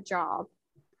don't have a job.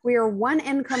 We are one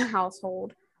income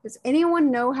household. Does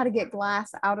anyone know how to get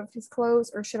glass out of his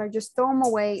clothes, or should I just throw him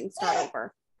away and start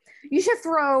over? You should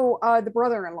throw the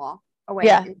brother-in-law away.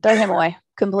 Yeah, throw him away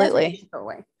completely. Throw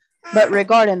away. But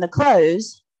regarding the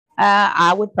clothes,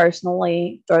 I would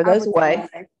personally throw those away.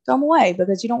 Throw them away,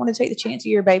 because you don't want to take the chance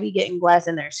of your baby getting glass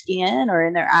in their skin or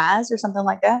in their eyes or something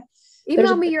like that.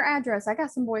 Email me your address. I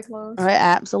got some boy clothes. Right,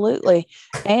 absolutely.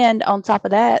 And on top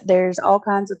of that, there's all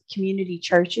kinds of community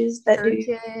churches that do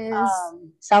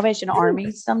Salvation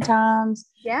Armies sometimes.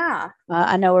 Yeah.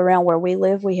 I know around where we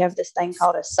live, we have this thing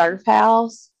called a surf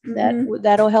house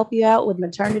that'll help you out with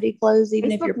maternity clothes, even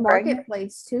Facebook if you're pregnant.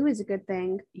 Marketplace too is a good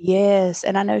thing. Yes,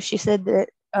 and I know she said that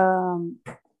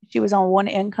she was on one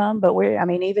income, but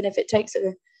even if it takes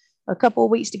a couple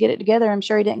of weeks to get it together, I'm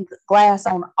sure he didn't glass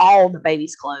on all the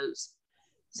baby's clothes.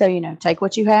 So, take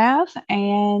what you have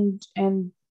and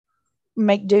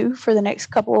make do for the next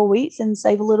couple of weeks and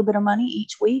save a little bit of money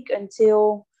each week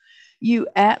until you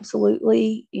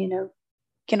absolutely,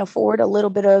 can afford a little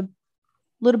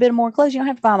bit more clothes. You don't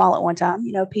have to buy them all at one time,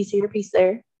 piece here, piece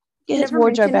there. Get his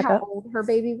wardrobe back up. How old her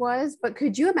baby was, but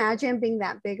could you imagine being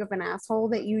that big of an asshole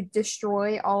that you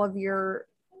destroy all of your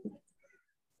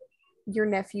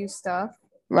nephew's stuff?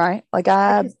 Right. Like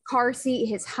his car seat,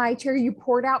 his high chair, you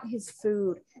poured out his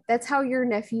food. That's how your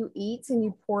nephew eats, and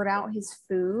you poured out his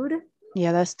food.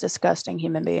 Yeah, that's disgusting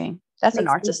human being. That's a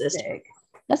narcissist.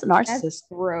 That's a narcissist. That's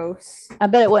gross. I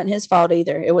bet it wasn't his fault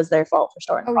either. It was their fault for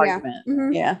starting the argument. Yeah.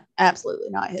 Mm-hmm. Yeah, absolutely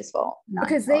not his fault.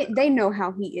 Because they know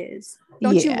how he is.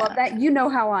 Don't you love that? You know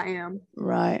how I am.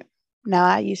 Right. Now,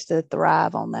 I used to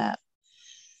thrive on that.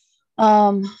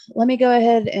 Let me go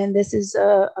ahead, and this is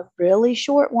a really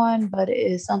short one, but it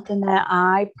is something that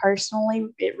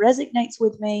it resonates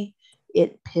with me.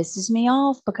 It pisses me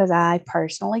off because I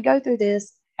personally go through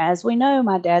this. As we know,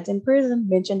 my dad's in prison.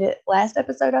 Mentioned it last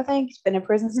episode, I think. He's been in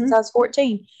prison since I was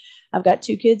 14. I've got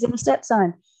 2 kids and a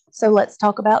stepson. So let's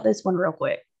talk about this one real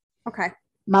quick. Okay.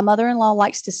 My mother-in-law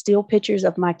likes to steal pictures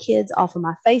of my kids off of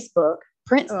my Facebook,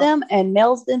 prints them, and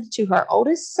mails them to her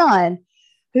oldest son,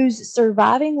 who's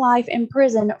surviving life in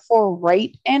prison for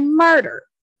rape and murder.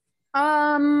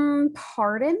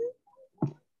 Pardon?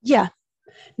 Yeah.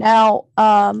 Now,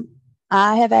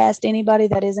 I have asked anybody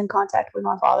that is in contact with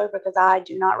my father, because I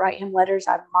do not write him letters.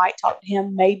 I might talk to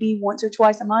him maybe once or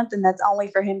twice a month, and that's only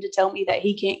for him to tell me that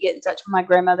he can't get in touch with my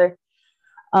grandmother.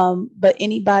 But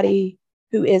anybody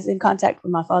who is in contact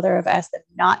with my father, I've asked them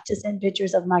not to send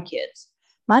pictures of my kids.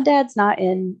 My dad's not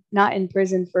in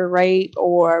prison for rape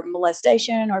or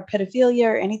molestation or pedophilia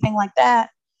or anything like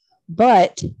that,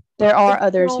 but there are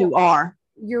others who are.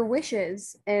 Your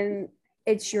wishes, and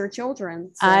it's your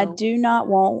children. So. I do not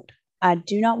want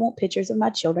pictures of my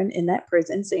children in that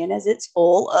prison, seeing as it's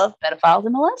full of pedophiles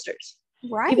and molesters.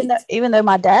 Right. Even though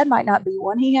my dad might not be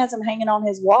one, he has them hanging on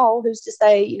his wall. Who's to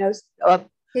say,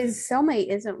 his cellmate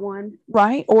isn't one.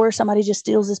 Right. Or somebody just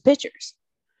steals his pictures.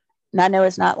 And I know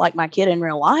it's not like my kid in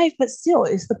real life, but still,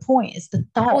 it's the point. It's the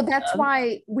thought. Well, that's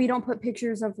why we don't put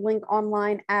pictures of Link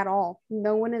online at all.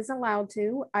 No one is allowed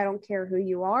to. I don't care who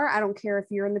you are. I don't care if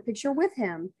you're in the picture with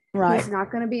him. Right. He's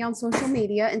not going to be on social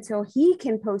media until he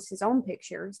can post his own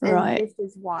pictures. And this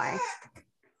is why.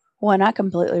 Well, and I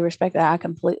completely respect that. I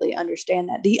completely understand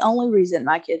that. The only reason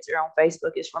my kids are on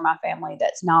Facebook is for my family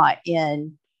that's not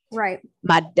in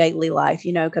my daily life,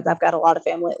 because I've got a lot of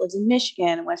family that lives in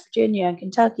Michigan and West Virginia and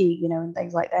Kentucky, and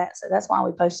things like that. So that's why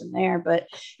we post them there. But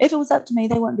if it was up to me,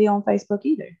 they wouldn't be on Facebook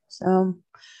either. So,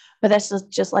 but that's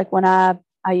just like when I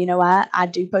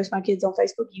do post my kids on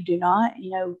Facebook. You do not,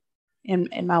 in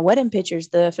my wedding pictures,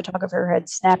 the photographer had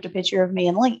snapped a picture of me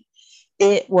and Link.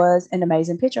 It was an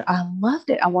amazing picture. I loved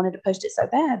it. I wanted to post it so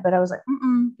bad, but I was like,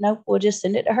 nope, we'll just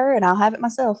send it to her and I'll have it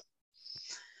myself.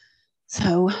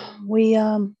 So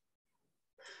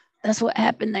that's what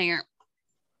happened there.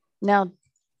 Now,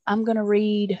 I'm going to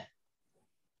read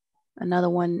another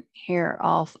one here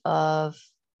off of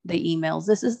the emails.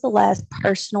 This is the last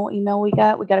personal email we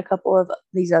got. We got a couple of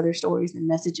these other stories and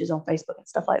messages on Facebook and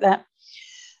stuff like that.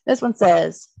 This one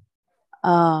says,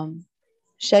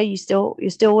 Shay, you still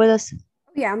with us?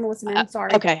 Yeah, I'm listening. I'm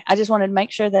sorry. Okay. I just wanted to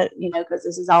make sure that, because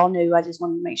this is all new, I just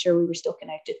wanted to make sure we were still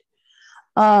connected.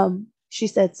 She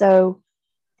said, so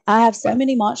I have so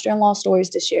many monster-in-law stories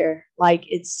to share. Like,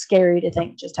 it's scary to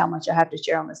think just how much I have to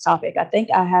share on this topic. I think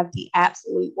I have the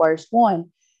absolute worst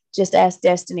one. Just ask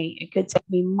Destiny. It could take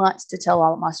me months to tell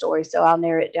all of my stories, so I'll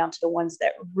narrow it down to the ones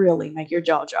that really make your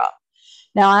jaw drop.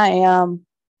 Now, I am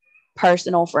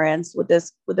personal friends with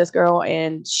this girl,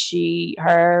 and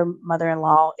her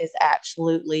mother-in-law is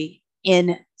absolutely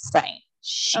insane.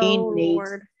 She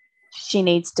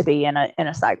needs to be in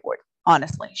a psych ward.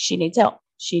 Honestly, she needs help.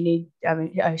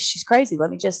 she's crazy.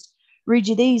 Let me just read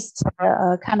you these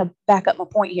to kind of back up my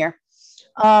point here.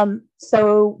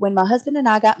 So when my husband and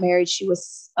I got married, she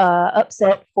was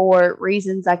upset for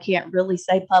reasons I can't really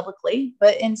say publicly.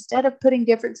 But instead of putting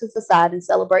differences aside and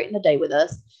celebrating the day with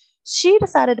us, she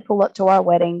decided to pull up to our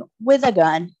wedding with a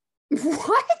gun.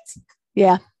 What?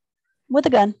 Yeah, with a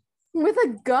gun. With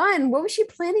a gun? What was she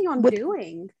planning on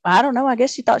doing? I don't know. I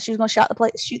guess she thought she was going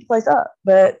to shoot the place up.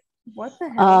 But what the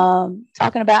hell?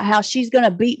 Talking about how she's going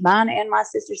to beat mine and my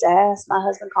sister's ass. My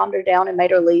husband calmed her down and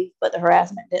made her leave, but the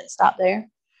harassment didn't stop there.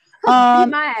 Beat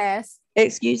my ass.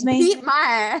 Excuse me? Beat my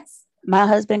ass. My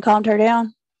husband calmed her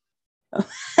down.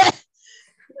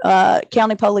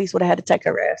 County police would have had to take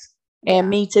her ass. And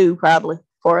me too, probably,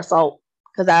 for assault.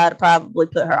 Because I'd probably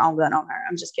put her own gun on her.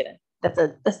 I'm just kidding. That's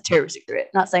a terroristic threat.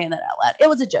 Not saying that out loud. It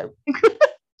was a joke.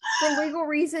 For legal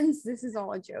reasons, this is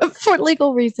all a joke. For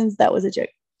legal reasons, that was a joke.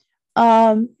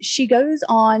 She goes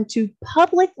on to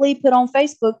publicly put on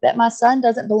Facebook that my son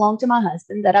doesn't belong to my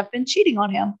husband, that I've been cheating on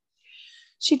him.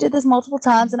 She did this multiple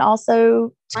times and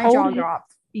also told my jaw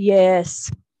dropped.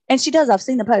 Yes. And she does. I've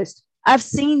seen the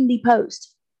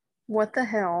post. What the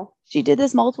hell? She did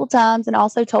this multiple times and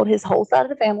also told his whole side of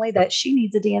the family that she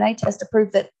needs a DNA test to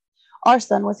prove that our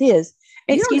son was his.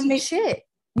 Excuse me. Shit.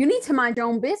 You need to mind your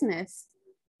own business.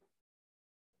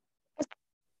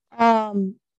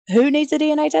 Who needs a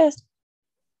DNA test?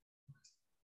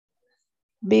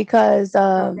 Because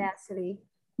audacity.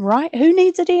 Right? Who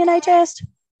needs a DNA test?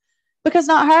 Because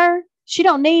not her. She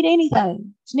don't need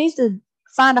anything. She needs to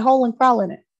find a hole and crawl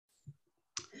in it.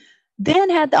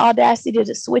 Then had the audacity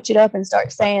to switch it up and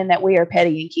start saying that we are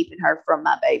petty and keeping her from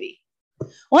my baby.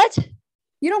 What?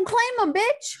 You don't claim a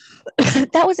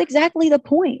bitch. That was exactly the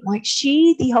point. Like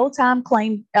she the whole time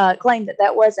claimed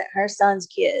that wasn't her son's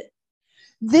kid.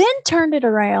 Then turned it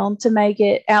around to make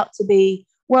it out to be,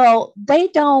 well, they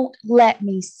don't let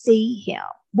me see him.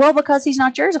 Well, because he's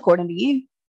not yours, according to you.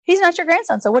 He's not your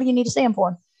grandson. So what do you need to see him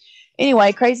for?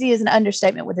 Anyway, crazy is an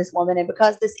understatement with this woman. And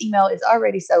because this email is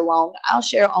already so long, I'll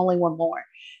share only one more.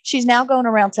 She's now going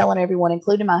around telling everyone,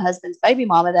 including my husband's baby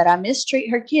mama, that I mistreat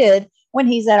her kid when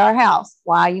he's at our house.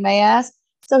 Why, you may ask?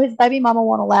 So his baby mama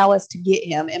won't allow us to get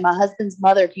him, and my husband's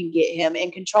mother can get him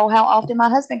and control how often my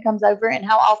husband comes over and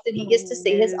how often he gets to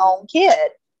see his own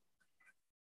kid.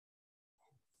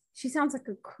 She sounds like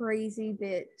a crazy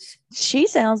bitch. She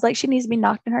sounds like she needs to be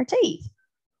knocked in her teeth.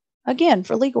 Again,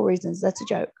 for legal reasons, that's a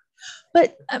joke.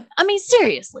 But, I mean,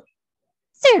 seriously,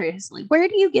 where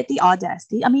do you get the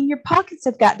audacity? I mean, your pockets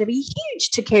have got to be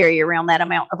huge to carry around that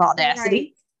amount of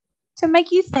audacity to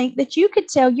make you think that you could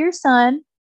tell your son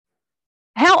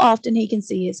how often he can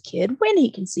see his kid, when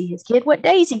he can see his kid, what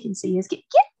days he can see his kid.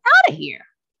 Get out of here.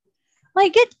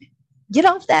 Like, get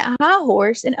off that high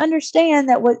horse and understand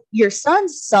that what your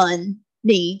son's son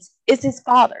needs is his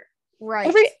father.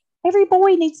 Right. Every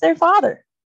boy needs their father.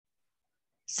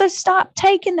 So stop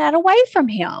taking that away from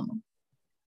him.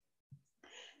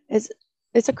 It's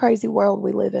a crazy world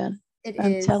we live in.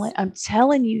 I'm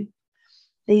telling you,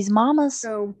 these mamas.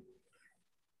 So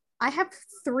I have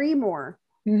 3 more.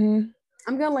 Mm-hmm.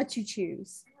 I'm gonna let you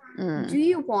choose. Do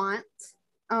you want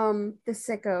the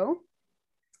sicko,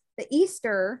 the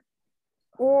Easter,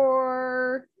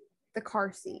 or the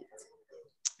car seat?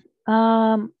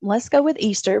 Let's go with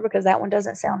Easter because that one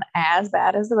doesn't sound as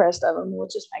bad as the rest of them. We'll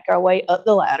just make our way up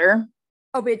the ladder.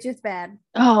 Oh, bitch, it's bad.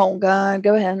 Oh, God.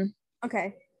 Go ahead.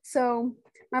 Okay. So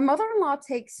my mother-in-law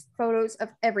takes photos of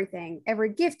everything. Every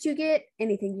gift you get,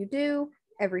 anything you do,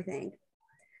 everything.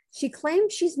 She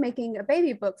claims she's making a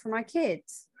baby book for my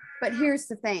kids. But here's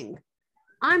the thing.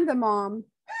 I'm the mom.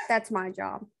 That's my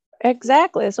job.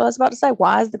 Exactly. So I was about to say,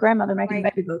 why is the grandmother making a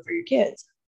baby book for your kids?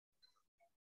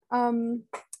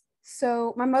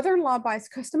 So my mother-in-law buys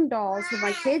custom dolls with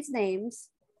my kids' names.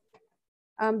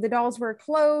 The dolls wear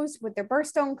clothes with their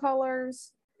birthstone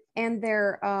colors and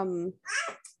their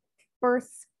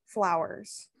birth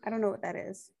flowers. I don't know what that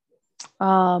is.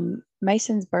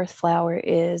 Mason's birth flower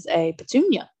is a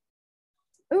petunia.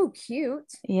 Oh,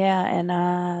 cute. Yeah,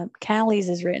 and Callie's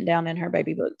is written down in her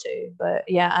baby book too. But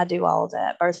yeah, I do all of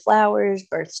that. Birth flowers,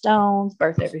 birth stones,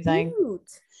 birth everything. Cute.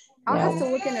 I'll have to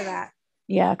look into that.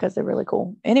 Yeah, because they're really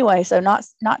cool. Anyway, so not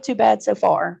too bad so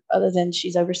far, other than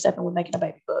she's overstepping with making a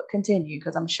baby book. Continue,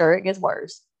 because I'm sure it gets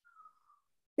worse.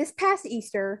 This past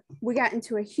Easter, we got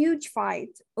into a huge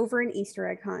fight over an Easter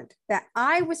egg hunt that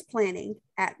I was planning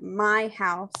at my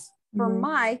house for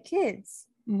my kids.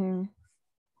 Mm-hmm.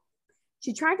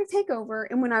 She tried to take over,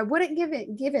 and when I wouldn't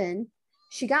give in,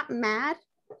 she got mad,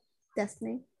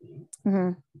 Destiny,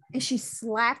 and she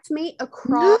slapped me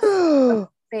across the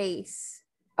face.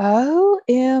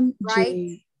 OMG.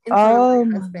 Right in front of Oh my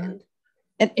my God. husband.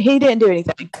 And he didn't do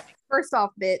anything. First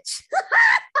off, bitch,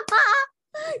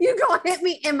 you gonna hit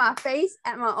me in my face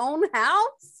at my own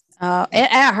house?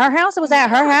 At her house? It was at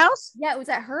her house? Yeah, it was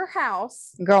at her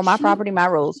house. Girl, my property, my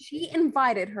rules. She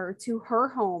invited her to her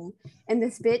home, and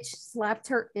this bitch slapped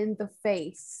her in the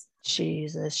face.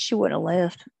 Jesus, she wouldn't have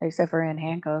left except for in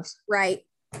handcuffs. Right.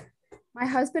 My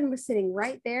husband was sitting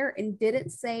right there and didn't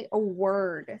say a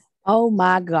word. Oh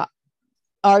my God.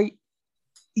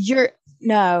 You're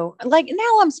no, like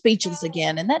now I'm speechless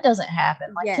again, and that doesn't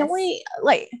happen. Like, can Yes. we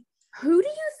like Who do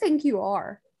you think you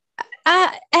are?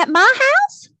 at my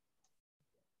house?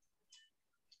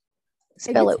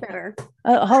 Spell It it. gets better.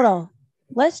 Hold on.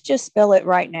 Let's just spell it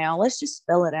right now. Let's just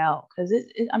spell it out because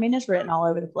I mean, it's written all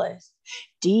over the place.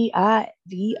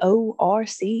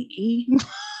 DIVORCE.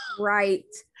 Right.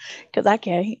 Because I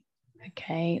can't.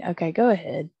 Okay, go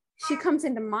ahead. She comes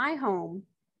into my home.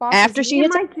 After she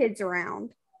hits hits my kids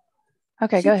around.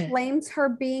 Okay, She go ahead. claims her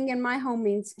being in my home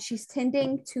means she's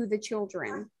tending to the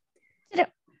children.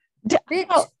 Bitch.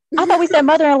 Oh, I thought we said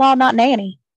mother-in-law, not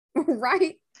nanny.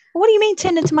 Right. What do you mean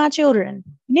tending to my children?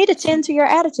 You need to tend to your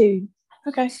attitude.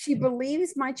 Okay. She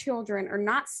believes my children are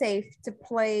not safe to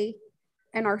play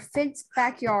in our fenced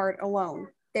backyard alone.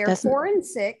 They're That's 4 and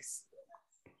 6.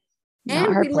 Not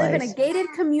And her we live in place. a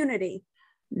gated community.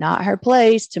 Not her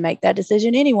place to make that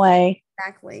decision anyway.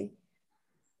 Exactly.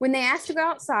 When they ask to go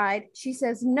outside, she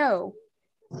says no.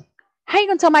 How you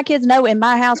gonna tell my kids no in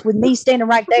my house with me standing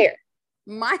right there?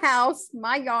 My house,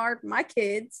 my yard, my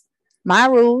kids. My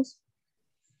rules.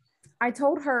 I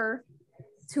told her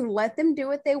to let them do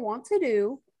what they want to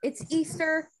do. It's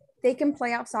Easter. They can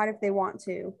play outside if they want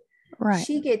to. Right.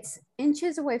 She gets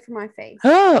inches away from my face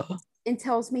Oh. and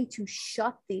tells me to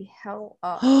shut the hell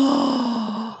up.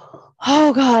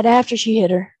 Oh God, after she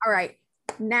hit her. All right.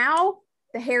 Now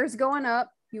the hair's going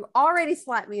up. You already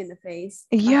slapped me in the face.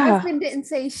 Yeah. My husband didn't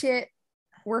say shit.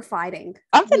 We're fighting.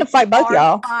 I'm finna fight both We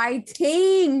y'all. are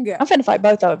fighting. I'm finna fight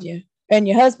both of you. And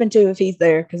your husband too if he's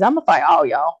there. Because I'm gonna fight all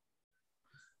y'all.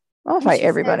 I'm gonna And fight she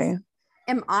everybody. says,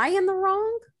 am I in the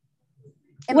wrong?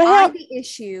 Am Well, I the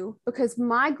issue? Because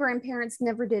my grandparents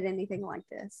never did anything like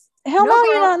this. Hell no,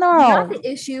 you're girl, not you're not wrong. the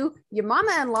issue. Your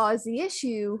mama-in-law is the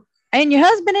issue. And your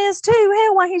husband is too.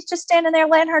 Hell, why he's just standing there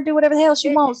letting her do whatever the hell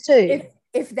she wants to.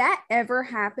 If that ever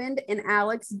happened and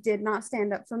Alex did not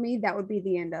stand up for me, that would be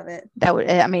the end of it. That would,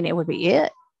 I mean, it would be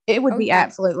it. It would Oh, be yeah.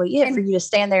 absolutely it And- for you to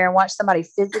stand there and watch somebody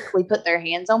physically put their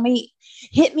hands on me,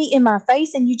 hit me in my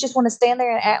face, and you just want to stand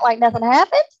there and act like nothing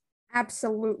happened?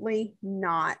 Absolutely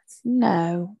not.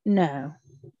 No.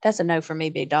 That's a no for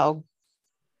me, big dog.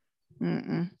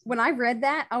 When I read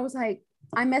that, I was like,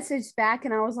 I messaged back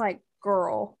and I was like,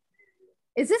 girl,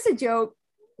 is this a joke?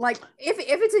 Like, if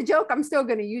it's a joke, I'm still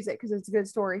going to use it because it's a good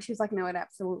story. She's like, no, it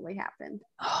absolutely happened.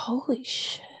 Holy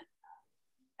shit.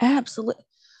 Absolutely.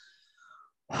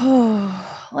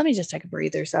 Oh, let me just take a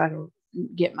breather so I can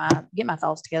get my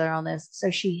thoughts together on this. So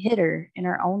she hit her in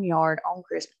her own yard on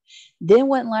Christmas, then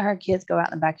wouldn't let her kids go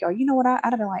out in the backyard. You know what? I'd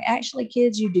have been like, actually,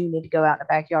 kids, you do need to go out in the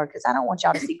backyard because I don't want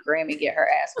y'all to see Grammy get her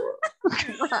ass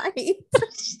whooped. Right.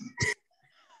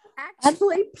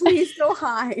 Actually, please go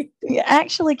hide. Yeah,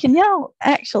 actually,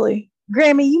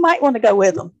 Grammy, you might want to go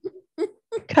with them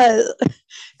because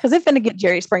it's finna get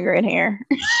Jerry Springer in here.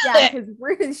 Yeah,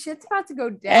 because shit's about to go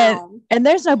down. And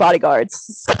there's no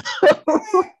bodyguards.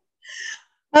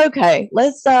 Okay,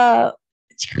 let's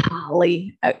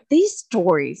golly, these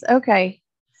stories. Okay,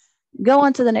 go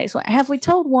on to the next one. Have we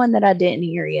told one that I didn't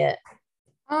hear yet?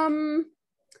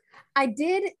 I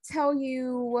did tell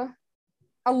you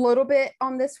a little bit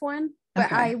on this one, but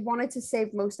Okay. I wanted to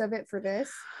save most of it for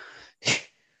this.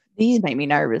 These make me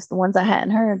nervous. The ones I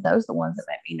hadn't heard, those are the ones that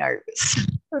make me nervous.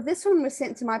 So this one was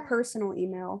sent to my personal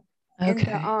email.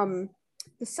 Okay. And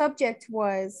the subject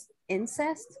was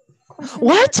incest.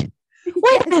 What?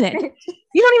 Wait a minute.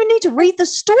 You don't even need to read the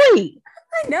story.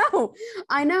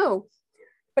 I know.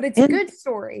 But it's a good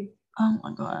story. Oh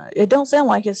my God. It don't sound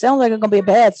like it. Sounds like it's gonna be a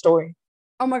bad story.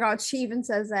 Oh my God, she even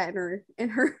says that in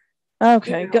her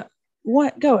Okay.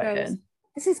 email. Go ahead.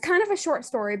 This is kind of a short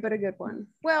story, but a good one.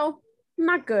 Well,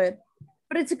 not good,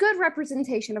 but it's a good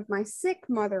representation of my sick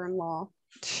mother-in-law.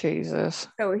 Jesus.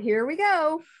 So here we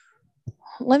go.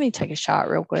 Let me take a shot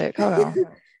real quick. Hold on.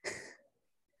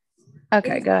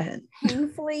 Okay, go ahead.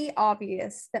 Painfully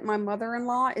obvious that my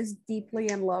mother-in-law is deeply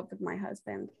in love with my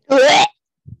husband. No,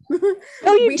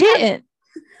 you didn't.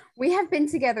 We have been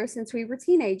together since we were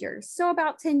teenagers, so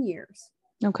about 10 years.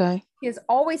 Okay. She has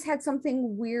always had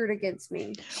something weird against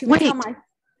me. She would tell Wait.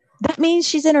 That means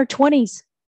she's in her 20s.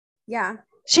 Yeah.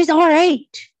 She's our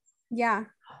age. Yeah.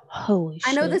 Holy shit.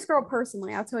 I know this girl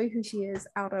personally. I'll tell you who she is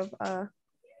out of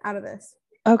this.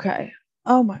 Okay.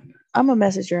 Oh my. I'm a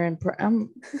messenger and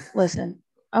listen.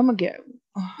 I'm gonna get.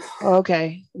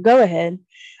 Okay, go ahead.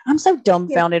 I'm so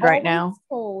dumbfounded right now.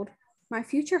 Told my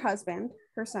future husband,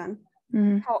 her son,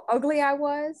 Mhm. how ugly I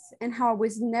was and how I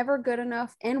was never good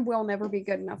enough and will never be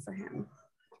good enough for him.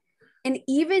 And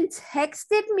even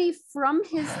texted me from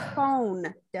his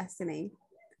phone, Destiny.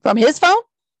 From his phone?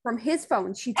 From his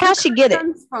phone. She took How'd she get it?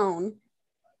 Phone.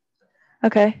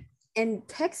 Okay. And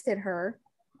texted her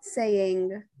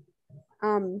saying,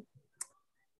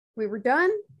 we were done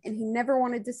and he never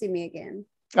wanted to see me again.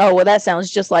 Oh, well, that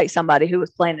sounds just like somebody who was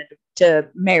planning to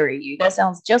marry you. That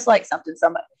sounds just like something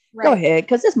somebody. Right. Go ahead,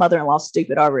 because this mother-in-law's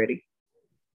stupid already.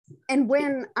 And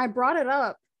when I brought it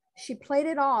up, she played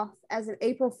it off as an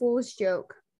April Fool's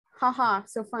joke. Haha,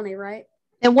 so funny, right?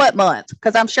 In what month?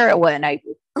 Because I'm sure it wasn't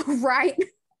April. Right.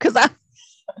 Because an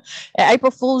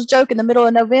April Fool's joke in the middle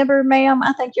of November, ma'am,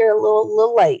 I think you're a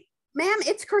little late. Ma'am,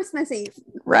 it's Christmas Eve.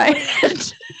 Right.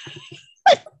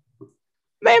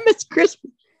 Ma'am, it's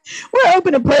Christmas. We're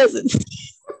opening presents.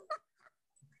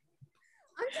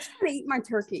 I'm just trying to eat my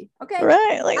turkey, okay?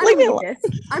 Right. Like, leave me alone.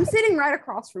 I'm sitting right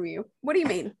across from you. What do you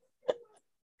mean?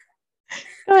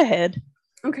 Go ahead.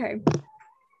 Okay.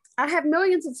 I have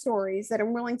millions of stories that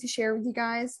I'm willing to share with you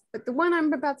guys, but the one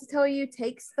I'm about to tell you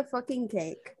takes the fucking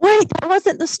cake. Wait, that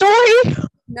wasn't the story?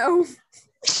 No.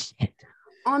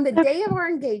 On the day of our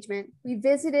engagement, we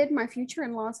visited my future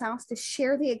in-law's house to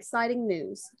share the exciting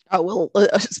news. Oh, well,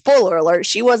 spoiler alert,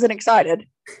 she wasn't excited.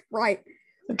 Right.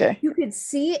 Okay. You could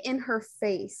see in her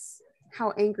face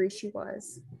how angry she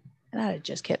was. And I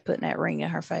just kept putting that ring in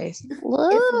her face.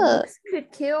 Look. If looks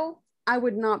could kill, I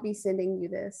would not be sending you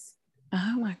this.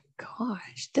 Oh my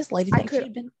gosh. This lady thinks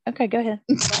she'd been. Okay, go ahead.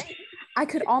 Right? I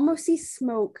could almost see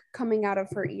smoke coming out of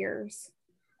her ears.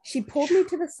 She pulled me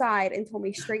to the side and told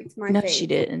me straight to my face. No, she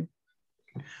didn't.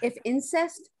 If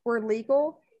incest were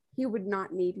legal, he would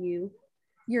not need you.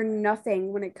 You're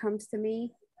nothing when it comes to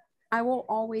me. I will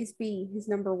always be his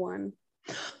number one.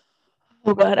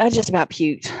 Oh God, I just about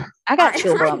puked. I got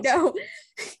chill bumps. I know.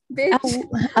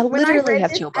 Bitch, I literally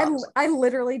have chill bumps. I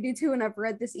literally do too, and I've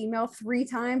read this email 3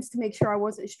 times to make sure I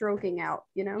wasn't stroking out,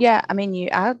 you know? Yeah, I mean,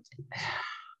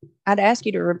 I'd ask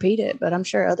you to repeat it, but I'm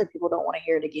sure other people don't want to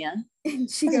hear it again. And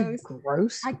she goes,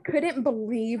 gross. I couldn't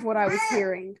believe what I was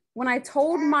hearing. When I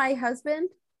told my husband,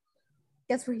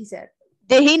 guess what he said?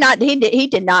 Did he not? He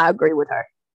did not agree with her.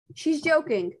 She's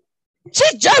joking.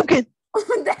 She's joking.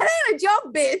 That ain't a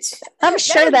joke, bitch. I'm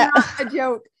sure that is not a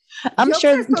joke. I'm Jokes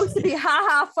sure are supposed to be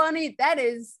ha funny. That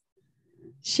is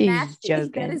she's nasty.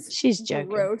 joking. That is she's joking.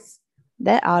 Gross.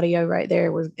 That audio right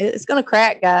there it's gonna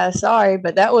crack, guys. Sorry,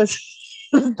 but that was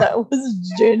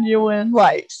genuine,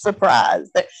 like,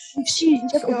 surprise. That she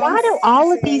just, why do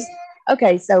all of these?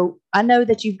 Okay, so I know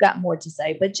that you've got more to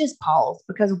say, but just pause,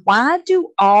 because why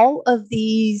do all of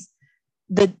these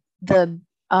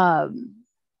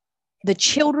the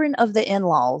children of the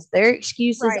in-laws, their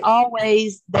excuse is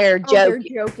always they're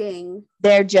joking.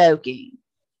 They're joking.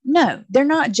 No, they're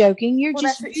not joking. You're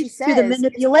just used to the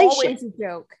manipulation. It's always a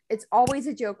joke. It's always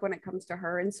a joke when it comes to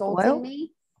her insulting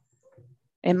me.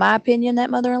 In my opinion, that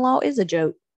mother-in-law is a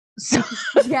joke. So,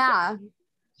 yeah.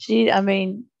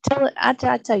 I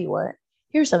tell you what,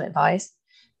 here's some advice.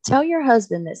 Tell your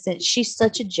husband that since she's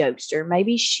such a jokester,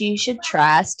 maybe she should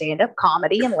try stand-up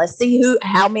comedy, and let's see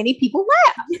how many people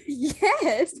laugh.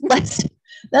 Yes.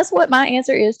 That's what my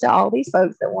answer is to all these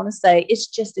folks that want to say it's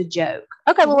just a joke.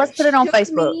 Okay, well, let's put it on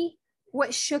Facebook.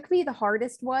 What shook me the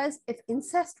hardest was if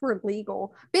incest were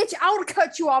legal. Bitch, I would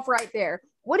cut you off right there.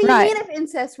 What do you mean if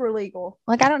incest were legal?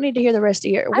 Like, I don't need to hear the rest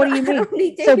of your. What do you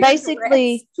mean? So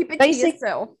basically, keep it to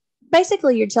yourself.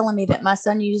 Basically, you're telling me that my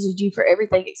son uses you for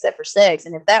everything except for sex,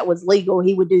 and if that was legal,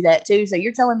 he would do that too. So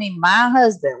you're telling me my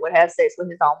husband would have sex with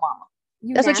his own mama?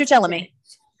 That's what you're telling me.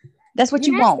 That's what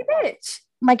you want. Bitch.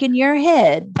 Like, in your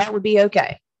head, that would be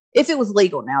okay if it was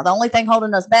legal. Now, the only thing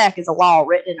holding us back is a law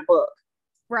written in a book.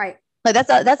 Right. Like, that's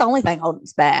the only thing holding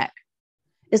us back.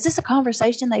 Is this a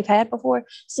conversation they've had before?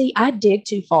 See, I dig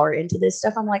too far into this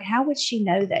stuff. I'm like, how would she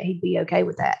know that he'd be okay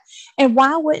with that? And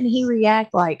why wouldn't he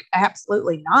react like,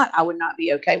 absolutely not, I would not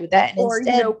be okay with that? And or,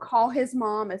 instead, call his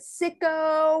mom a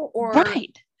sicko. Or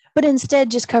right. But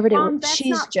instead just covered it with,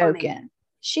 she's joking. Funny.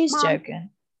 She's Mom, joking.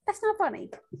 That's not funny.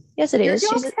 Yes, it is.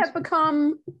 Your jokes have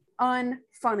become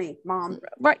unfunny, Mom.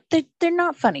 Right. They're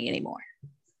not funny anymore.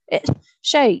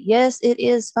 Shay, yes, it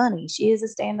is funny. She is a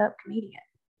stand-up comedian.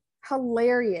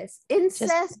 Hilarious.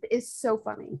 Incest is so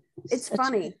funny. It's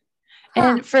funny.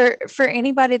 And for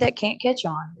anybody that can't catch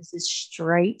on, this is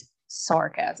straight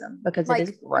sarcasm because it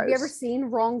is gross. Have you ever seen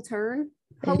Wrong Turn?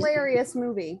 Hilarious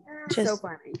movie. Just So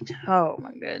funny. Oh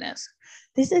my goodness.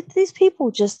 These people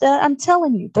just I'm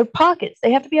telling you, their pockets,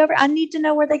 they have to be over. I need to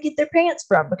know where they get their pants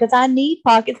from because I need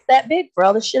pockets that big for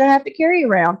all the shit I have to carry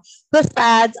around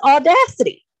besides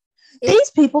audacity.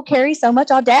 These people carry so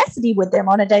much audacity with them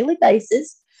on a daily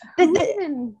basis.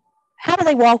 How do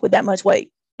they walk with that much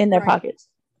weight in their pockets?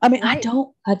 I mean, I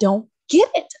don't get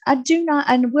it. I do not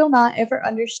and will not ever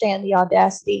understand the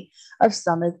audacity of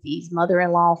some of these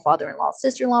mother-in-law, father-in-law,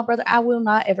 sister-in-law, brother. I will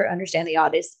not ever understand the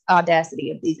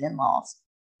audacity of these in-laws.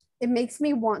 It makes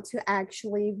me want to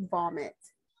actually vomit.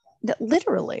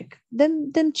 Literally.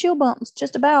 Then chill bumps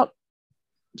just about.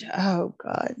 Oh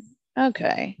God.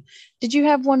 Okay. Did you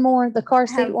have one more? The car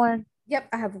seat one? Yep,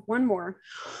 I have one more.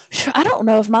 I don't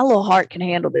know if my little heart can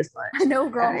handle this much. I know,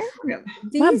 girl.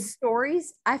 These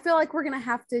stories, I feel like we're gonna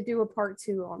have to do a part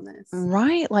 2 on this.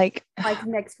 Right? Like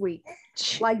next week.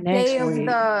 Like Day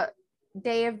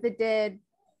of the Dead.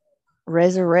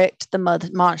 Resurrect the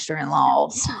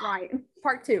monster-in-laws. Right.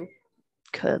 Part 2.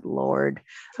 Good Lord.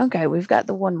 Okay, we've got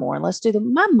the one more. Let's do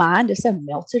my mind is so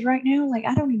melted right now. Like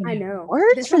I don't even know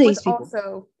words for these people.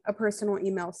 Also a personal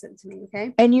email sent to me,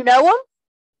 okay? And you know them?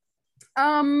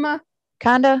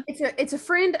 Kinda. It's a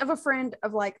friend of a friend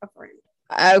of like a friend.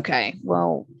 Okay.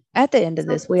 Well, at the end of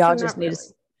this, we all just need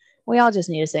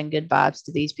to send good vibes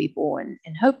to these people and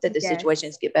hope that the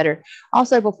situations get better.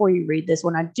 Also, before you read this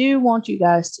one, I do want you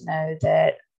guys to know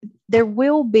that there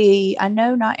will be, I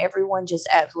know not everyone just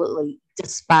absolutely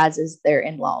despises their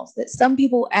in-laws, that some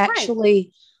people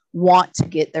actually want to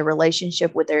get their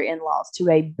relationship with their in-laws to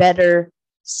a better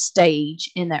stage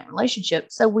in that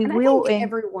relationship. So we will.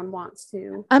 Everyone wants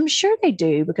to. I'm sure they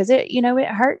do because it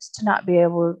hurts to not be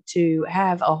able to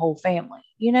have a whole family,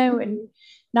 and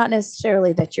not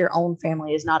necessarily that your own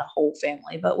family is not a whole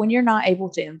family, but when you're not able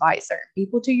to invite certain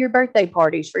people to your birthday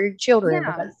parties for your children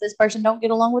because this person don't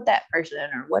get along with that person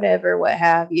or whatever, what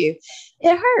have you,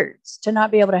 it hurts to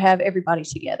not be able to have everybody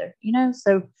together,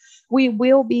 so we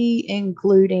will be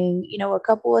including, a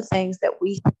couple of things that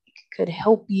we think could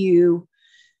help you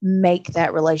make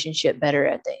that relationship better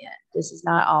at the end. This is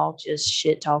not all just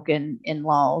shit talking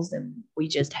in-laws and we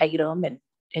just hate them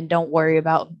and don't worry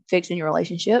about fixing your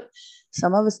relationship.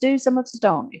 Some of us do, some of us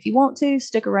don't. If you want to,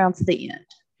 stick around to the end.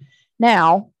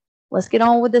 Now, let's get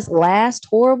on with this last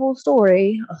horrible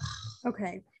story.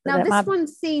 Okay. Now, this one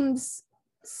seems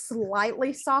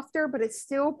slightly softer, but it's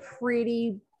still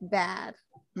pretty bad.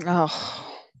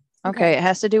 Oh, okay. It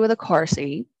has to do with a car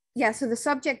seat. Yeah. So the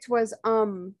subject was,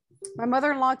 my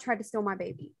mother-in-law tried to steal my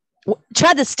baby.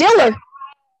 Tried to steal her?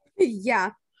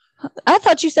 Yeah. I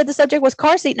thought you said the subject was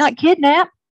car seat, not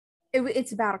kidnap.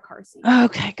 It's about a car seat.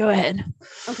 Okay, go ahead.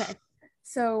 Okay.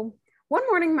 So one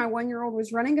morning, my 1-year-old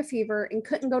was running a fever and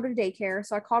couldn't go to daycare.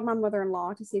 So I called my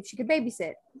mother-in-law to see if she could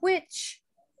babysit, which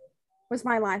was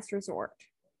my last resort.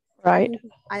 Right.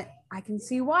 I can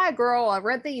see why, girl. I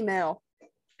read the email.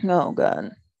 Oh,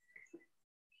 God.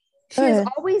 She has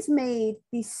always made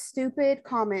these stupid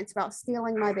comments about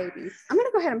stealing my baby. I'm going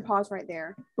to go ahead and pause right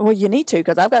there. Well, you need to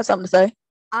because I've got something to say.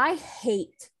 I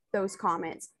hate those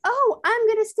comments. Oh, I'm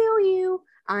going to steal you.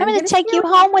 I'm going to take you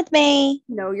home with me.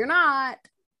 No, you're not.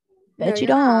 Bet you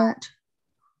don't.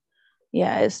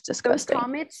 Yeah, it's disgusting. Those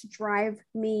comments drive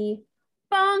me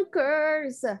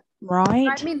bonkers. Right.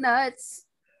 Drive me nuts.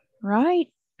 Right.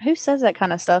 Who says that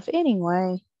kind of stuff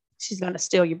anyway? She's going to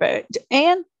steal your baby.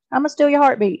 And I'm going to steal your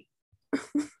heartbeat.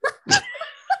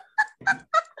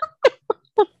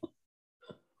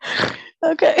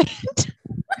 Okay.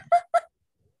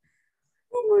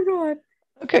 Oh my God.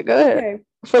 Okay, go ahead. Okay.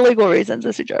 For legal reasons,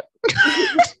 it's a joke.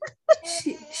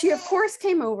 She of course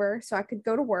came over so I could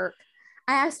go to work.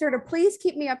 I asked her to please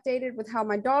keep me updated with how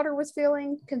my daughter was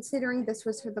feeling, considering this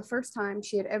was the first time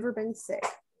she had ever been sick.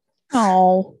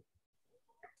 Oh.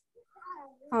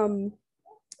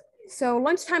 So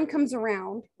lunchtime comes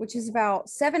around, which is about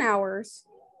 7 hours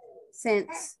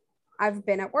since I've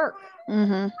been at work.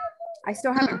 Mm-hmm. I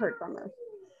still haven't heard from her.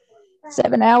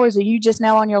 7 hours? Are you just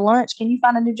now on your lunch? Can you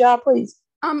find a new job, please?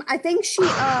 I think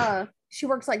she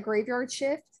works like graveyard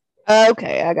shift.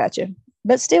 Okay, I got you.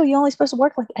 But still, you're only supposed to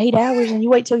work like 8 hours and you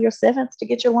wait till your 7th to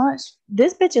get your lunch.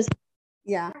 This bitch is...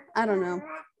 Yeah, I don't know. Can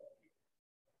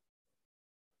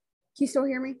you still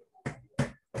hear me?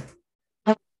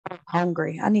 I'm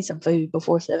hungry. I need some food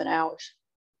before 7 hours.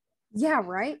 Yeah,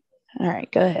 right? All right,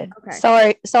 go ahead. Okay.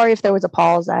 Sorry if there was a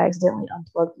pause. I accidentally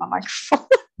unplugged my microphone.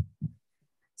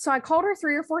 So I called her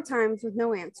 3 or 4 times with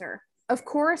no answer. Of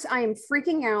course, I am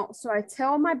freaking out. So I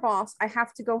tell my boss I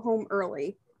have to go home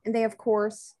early. And they, of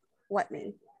course, let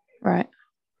me. Right.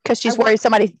 Because she's worried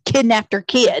somebody kidnapped her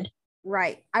kid.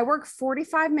 Right. I work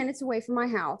 45 minutes away from my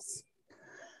house.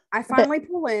 I finally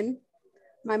pull in.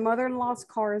 My mother-in-law's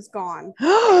car is gone.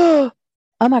 Oh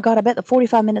my God, I bet the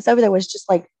 45 minutes over there was just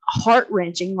like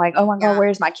heart-wrenching. Like, oh my God,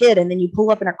 where's my kid? And then you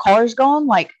pull up and her car's gone.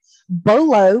 Like,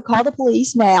 Bolo, call the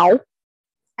police now.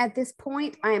 At this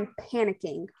point, I am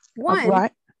panicking. One,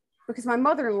 right. because my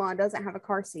mother-in-law doesn't have a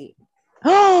car seat.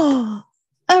 Oh,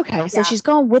 okay. So she's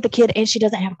gone with the kid and she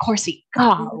doesn't have a car seat.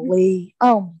 Golly.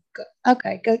 Oh my God.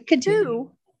 Okay, good. Continue.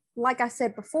 Two, like I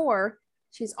said before,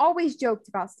 she's always joked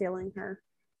about stealing her.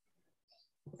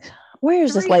 Where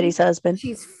is this lady's husband?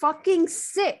 She's fucking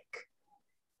sick.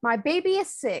 My baby is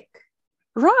sick.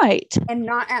 Right. And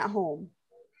not at home.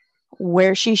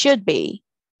 Where she should be.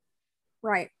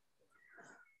 Right.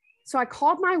 So I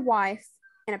called my wife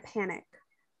in a panic.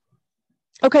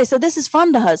 Okay, so this is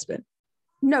from the husband.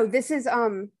 No, this is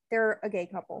they're a gay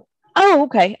couple. Oh,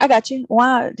 okay. I got you.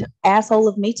 Why, asshole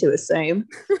of me to assume.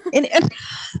 and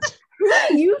Who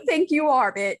do you think you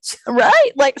are, bitch?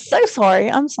 Right? Like, so sorry.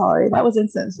 I'm sorry. That was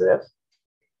insensitive.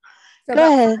 So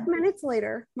Go ahead. 5 minutes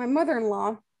later, my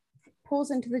mother-in-law pulls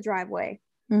into the driveway.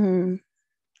 Mm-hmm.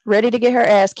 Ready to get her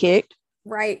ass kicked.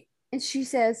 Right. And she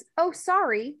says, oh,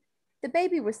 sorry. The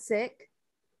baby was sick.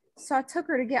 So I took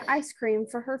her to get ice cream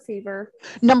for her fever.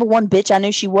 Number one, bitch, I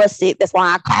knew she was sick. That's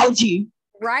why I called you.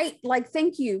 Right? Like,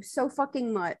 thank you so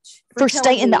fucking much. For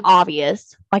stating the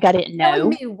obvious. Like, I didn't know. Telling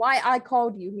me why I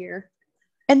called you here.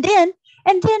 And then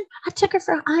I took her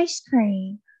for ice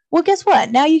cream. Well, guess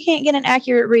what? Now you can't get an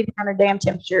accurate reading on her damn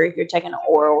temperature if you're taking an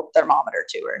oral thermometer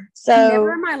to her. So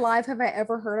never in my life have I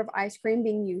ever heard of ice cream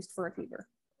being used for a fever.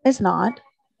 It's not.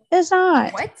 It's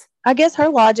not. What? I guess her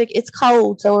logic, it's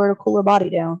cold, so it'll cool her body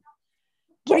down.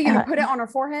 What, are you gonna put it on her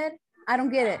forehead? I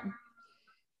don't get it.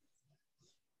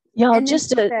 Y'all,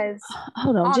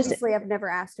 hold on. Obviously, I've never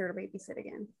asked her to babysit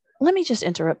again. Let me just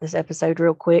interrupt this episode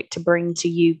real quick to bring to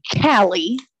you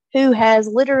Callie, who has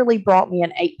literally brought me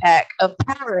an 8-pack of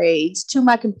Powerades to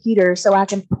my computer so I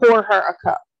can pour her a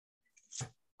cup.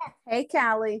 Hey,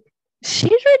 Callie.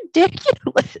 She's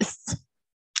ridiculous.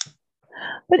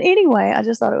 But anyway, I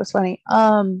just thought it was funny.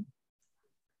 I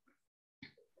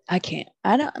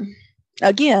don't.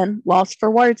 Again, lost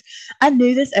for words. I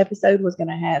knew this episode was going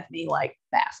to have me like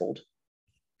baffled.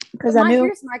 Because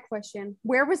here's my question.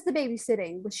 Where was the baby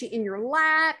sitting? Was she in your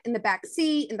lap, in the back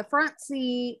seat, in the front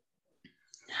seat,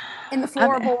 in the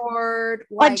floorboard?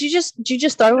 Like, did you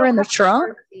just throw her in the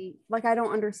trunk? Like, I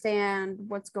don't understand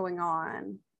what's going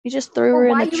on. You just threw her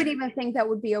in the trunk. Why you would even think that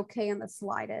would be okay in the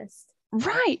slightest?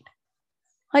 Right.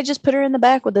 I just put her in the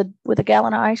back with a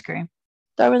gallon of ice cream.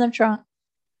 Throw her in the trunk.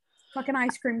 Fucking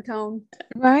ice cream cone.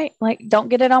 Right. Like, don't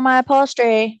get it on my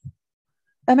upholstery.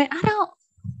 I mean, I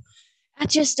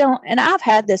just don't. And I've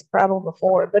had this problem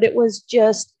before, but it was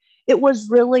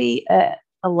really a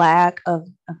lack of,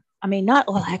 not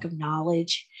a lack of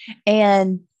knowledge,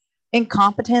 and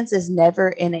incompetence is never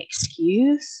an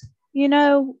excuse,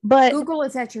 but Google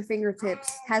is at your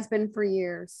fingertips, has been for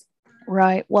years.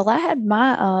 Right. Well, I had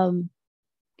my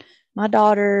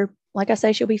daughter, like I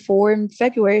say, she'll be 4 in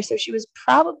February. So she was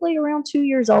probably around 2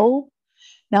 years old.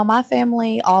 Now, my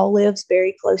family all lives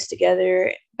very close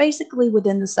together, basically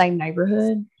within the same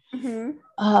neighborhood.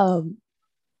 Mm-hmm.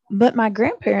 But my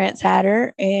grandparents had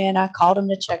her, and I called them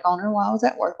to check on her while I was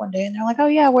at work one day. And they're like, oh,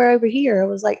 yeah, we're over here. I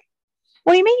was like,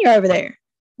 what do you mean you're over there?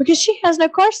 Because she has no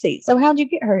car seat. So how'd you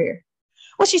get her here?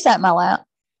 Well, she sat in my lap.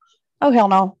 Oh, hell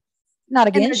no. Not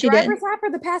again. And the driver's lap or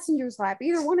the passenger's lap?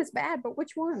 Either one is bad, but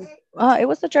which one? It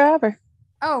was the driver.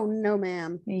 Oh, no,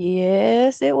 ma'am.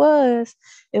 Yes, it was.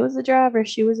 It was the driver.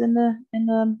 She was in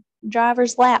the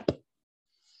driver's lap.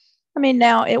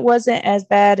 Now it wasn't as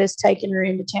bad as taking her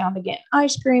into town to get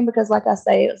ice cream because, like I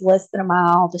say, it was less than a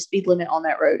mile. The speed limit on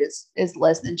that road is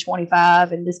less than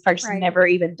 25, and this person never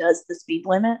even does the speed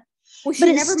limit. Well,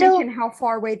 she never mentioned how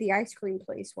far away the ice cream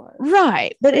place was.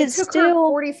 Right, but it took her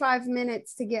 45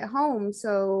 minutes to get home,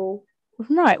 so...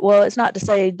 Right, well, it's not to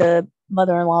say the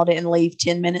mother-in-law didn't leave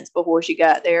 10 minutes before she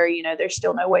got there. There's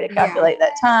still no way to calculate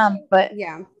that time, but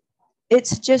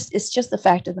it's just the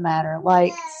fact of the matter.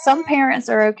 Like, some parents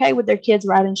are okay with their kids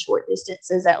riding short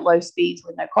distances at low speeds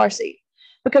with no car seat.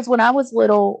 Because when I was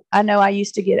little, I know I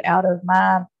used to get out of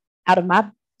my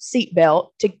seat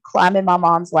belt to climb in my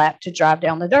mom's lap to drive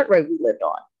down the dirt road we lived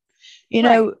on.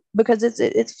 Because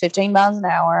it's 15 miles an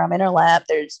hour. I'm in her lap.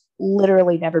 There's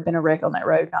literally never been a wreck on that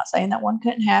road. Not saying that one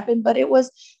couldn't happen, but it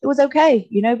was okay,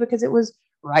 because it was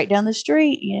right down the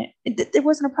street. There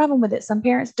wasn't a problem with it. Some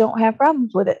parents don't have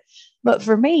problems with it. But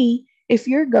for me, if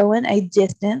you're going a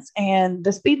distance and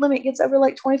the speed limit gets over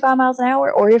like 25 miles an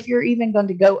hour, or if you're even going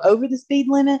to go over the speed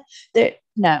limit,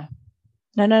 no.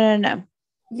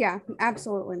 Yeah,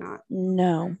 absolutely not.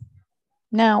 No.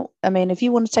 Now, I mean, if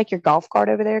you want to take your golf cart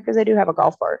over there, because they do have a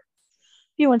golf cart,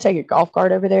 if you want to take your golf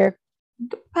cart over there,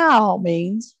 by all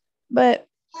means. But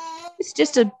it's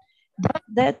just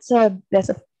that's a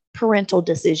parental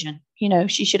decision.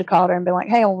 She should have called her and been like,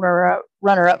 "Hey, I want to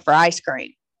run her up for ice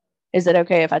cream. Is it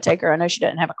okay if I take her? I know she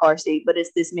doesn't have a car seat, but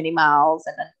it's this many miles,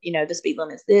 and the speed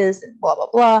limit is this, and blah blah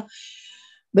blah."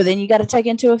 But then you got to take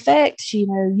into effect,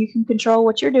 you can control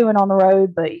what you're doing on the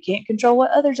road, but you can't control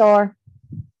what others are.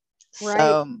 Right.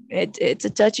 So it's a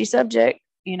touchy subject,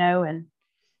 and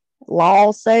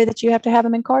laws say that you have to have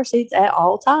them in car seats at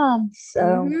all times.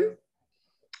 So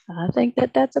I think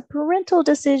that's a parental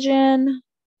decision.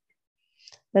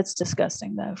 That's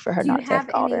disgusting, though, for her not to have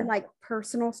called her. Do you have any like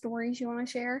personal stories you want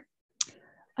to share?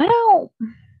 I don't.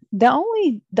 The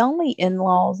only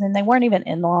in-laws, and they weren't even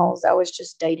in-laws. I was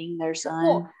just dating their son.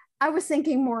 Well, I was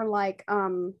thinking more like,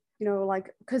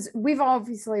 like, because we've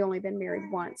obviously only been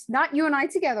married once, not you and I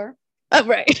together. Oh,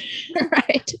 right.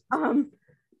 Right.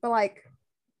 But like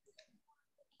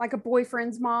a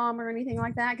boyfriend's mom or anything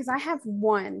like that, because I have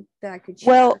one that I could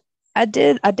share. Well, I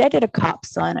dated a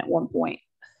cop's son at one point.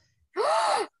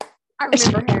 I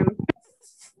remember him.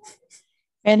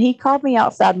 And he called me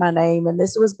outside my name, and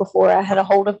this was before I had a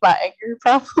hold of my anger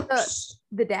problems.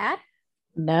 The dad?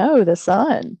 No, the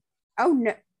son. Oh,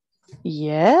 no.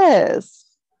 Yes,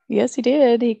 he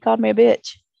did. He called me a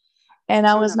bitch, and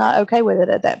I was not okay with it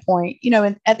at that point.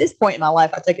 And at this point in my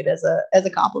life, I take it as a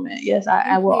compliment. Yes,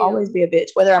 I will always be a bitch,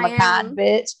 whether I'm a kind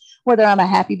bitch, whether I'm a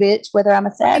happy bitch, whether I'm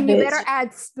a sad bitch. You better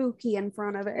add spooky in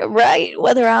front of it. Right.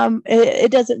 Whether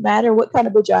it doesn't matter what kind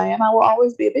of bitch I am. I will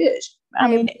always be a bitch. I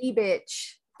mean, a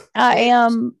bitch.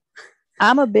 I'm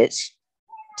a bitch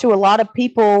to a lot of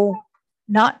people,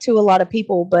 not to a lot of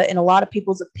people, but in a lot of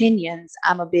people's opinions,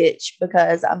 I'm a bitch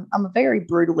because I'm a very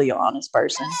brutally honest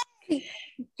person.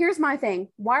 Here's my thing.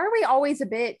 Why are we always a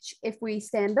bitch if we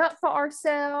stand up for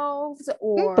ourselves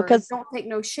or don't take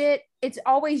no shit? It's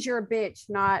always you're a bitch,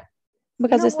 not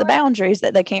because it's the boundaries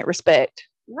that they can't respect.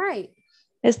 Right.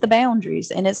 It's the boundaries,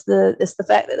 and it's the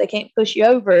fact that they can't push you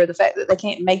over, the fact that they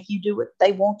can't make you do what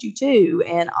they want you to,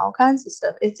 and all kinds of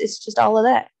stuff. It's just all of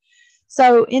that.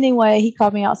 So anyway, he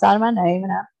called me outside of my name,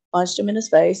 and I punched him in his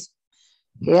face.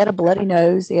 He had a bloody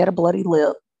nose. He had a bloody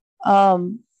lip.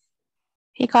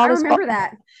 He called. I remember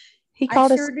that. He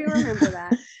called. I sure do remember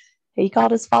that. He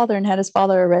called his father and had his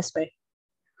father arrest me.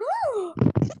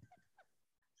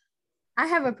 I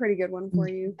have a pretty good one for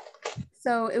you.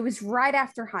 So it was right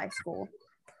after high school.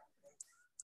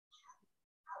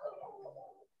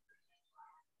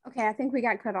 Okay, I think we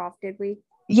got cut off, did we?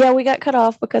 Yeah, we got cut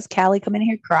off because Callie come in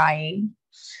here crying.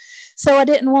 So I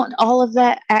didn't want all of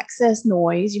that access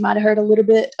noise. You might have heard a little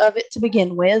bit of it to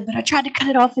begin with, but I tried to cut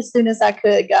it off as soon as I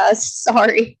could, guys.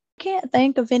 Sorry. Can't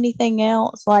think of anything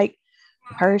else, like,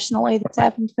 personally that's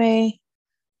happened to me.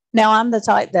 Now, I'm the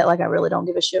type that, like, I really don't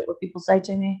give a shit what people say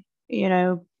to me.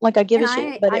 Like, I give a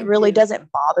shit, but it really doesn't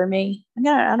bother me.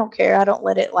 I don't care. I don't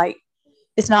let it, like,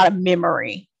 it's not a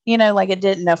memory. Like, it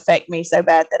didn't affect me so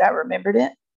bad that I remembered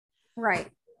it.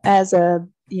 Right. As a,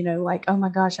 like, oh my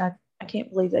gosh, I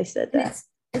can't believe they said that.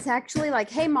 It's actually like,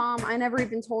 hey, Mom, I never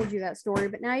even told you that story,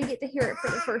 but now you get to hear it for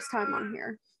the first time on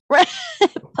here. Right.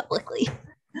 Publicly.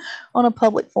 On a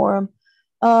public forum.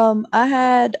 I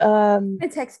had...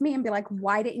 text me and be like,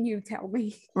 why didn't you tell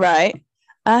me? Right.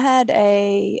 I had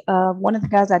one of the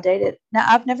guys I dated. Now,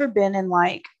 I've never been in,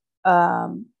 like, a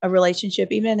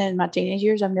relationship. Even in my teenage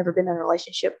years, I've never been in a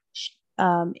relationship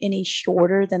any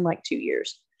shorter than, like, 2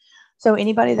 years. So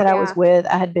anybody that I was with,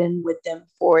 I had been with them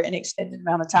for an extended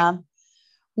amount of time.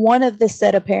 One of the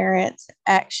set of parents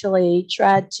actually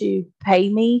tried to pay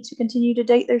me to continue to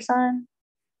date their son.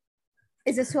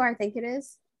 Is this who I think it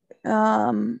is?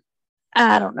 I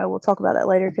don't know. We'll talk about that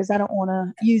later because I don't want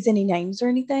to use any names or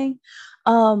anything.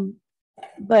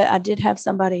 But I did have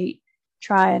somebody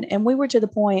trying, and we were to the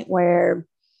point where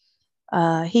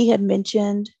he had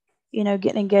mentioned,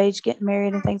 getting engaged, getting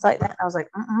married and things like that. And I was like,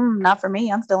 not for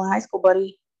me. I'm still in high school,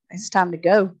 buddy. It's time to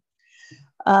go.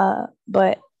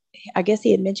 But I guess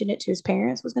he had mentioned it to his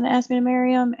parents, was going to ask me to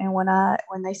marry him. And when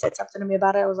they said something to me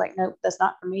about it, I was like, nope, that's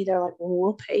not for me. They're like, well,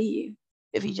 we'll pay you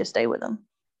if you just stay with him.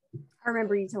 I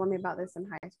remember you telling me about this in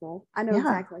high school. I know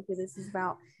exactly who this is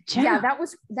about. Yeah,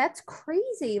 that's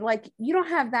crazy. Like, you don't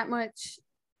have that much,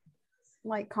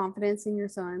 like, confidence in your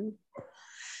son.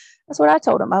 That's what I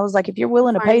told him. I was like, if you're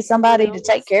willing to pay somebody to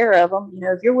take care of him,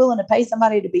 if you're willing to pay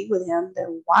somebody to be with him,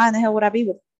 then why in the hell would I be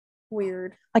with him?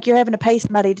 Weird. Like, you're having to pay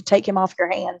somebody to take him off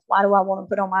your hands. Why do I want to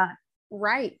put on mine?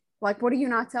 Right. Like, what are you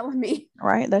not telling me?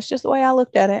 Right. That's just the way I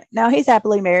looked at it. Now, he's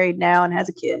happily married now and has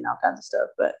a kid and all kinds of stuff,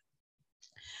 but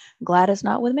I'm glad it's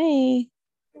not with me.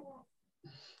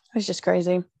 was just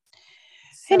crazy.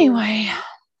 So Anyway,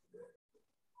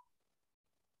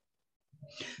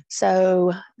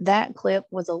 so that clip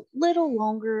was a little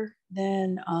longer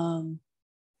than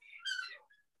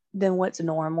what's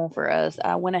normal for us.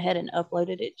 I went ahead and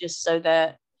uploaded it just so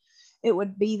that it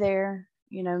would be there.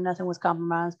 You know, nothing was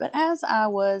compromised. But as I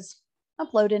was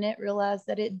uploading it, realized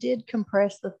that it did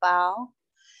compress the file.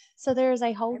 So there's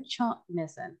a whole chunk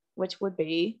missing, which would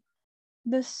be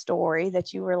the story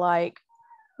that you were like,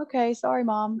 okay, sorry,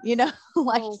 Mom. You know,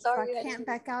 like, sorry. I can't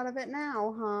back out of it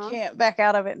now, huh? Can't back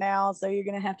out of it now. So you're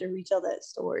going to have to retell that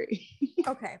story.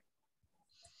 Okay.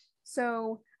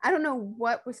 So I don't know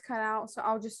what was cut out. So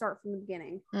I'll just start from the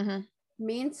beginning. Mm-hmm.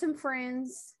 Me and some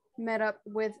friends met up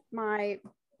with my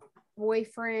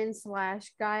boyfriend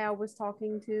 / guy I was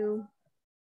talking to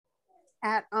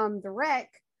at the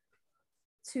rec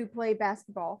to play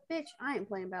basketball. Bitch, I ain't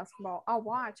playing basketball. I'll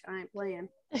watch. I ain't playing.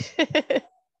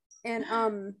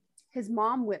 And his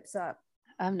mom whips up.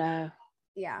 Oh no.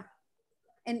 Yeah.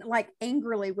 And like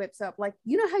angrily whips up. Like,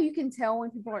 you know how you can tell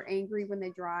when people are angry when they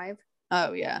drive?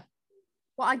 Oh yeah.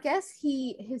 Well, I guess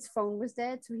his phone was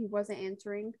dead, so he wasn't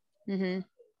answering. Mm-hmm.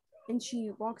 And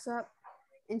she walks up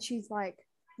and she's like,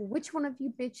 which one of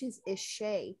you bitches is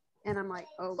Shay? And I'm like,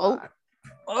 oh God.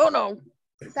 Oh no.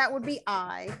 That would be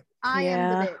I. I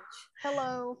am the bitch.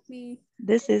 Hello, me.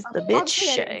 This is the bitch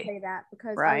Shay. I didn't say that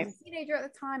because I was a teenager at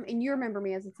the time, and you remember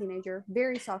me as a teenager.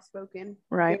 Very soft-spoken.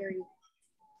 Right.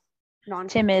 Very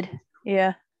timid.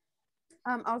 Yeah.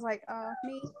 I was like,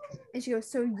 me. And she goes,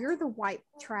 so you're the white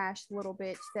trash little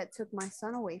bitch that took my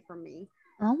son away from me.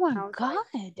 Oh my God.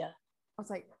 I was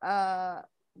like,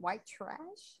 white trash?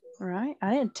 Right.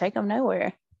 I didn't take him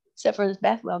nowhere except for this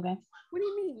basketball game. What do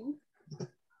you mean?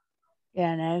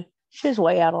 Yeah, I know. She was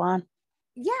way out of line.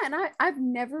 Yeah, and I've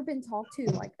never been talked to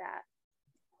like that.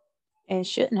 And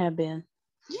shouldn't have been.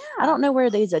 Yeah. I don't know where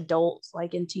these adults,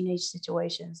 like in teenage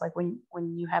situations, like when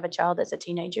you have a child that's a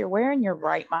teenager, where in your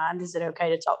right mind is it okay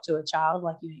to talk to a child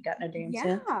like you ain't got no damn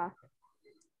sense? Yeah.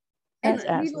 That's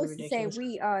and absolutely needless to say,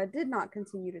 ridiculous. we did not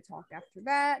continue to talk after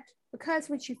that because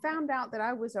when she found out that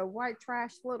I was a white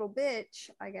trash little bitch,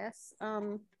 I guess,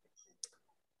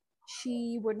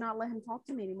 she would not let him talk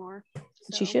to me anymore.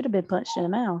 So. She should have been punched in the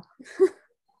mouth.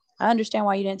 I understand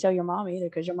why you didn't tell your mom either,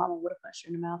 because your mama would have punched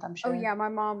her in the mouth, I'm sure. Oh yeah, my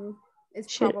mom is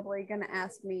probably gonna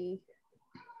ask me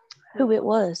who it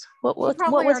was. What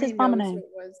was his mama name? Who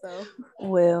it was, though.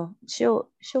 Well, she'll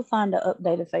find an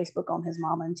updated Facebook on his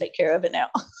mama and take care of it now.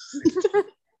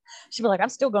 She'll be like, I'm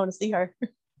still going to see her.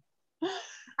 I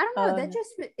don't know.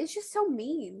 It's just so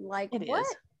mean. Like, it what?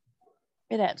 Is.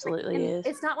 It absolutely is.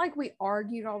 It's not like we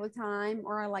argued all the time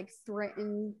or I like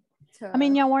threatened to. I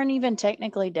mean, y'all weren't even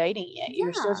technically dating yet. You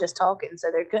were still just talking,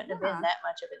 so there couldn't have been that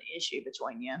much of an issue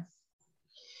between you.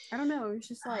 I don't know. It was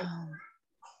just like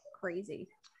crazy.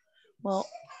 Well,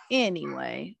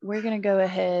 anyway, we're going to go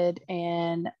ahead,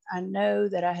 and I know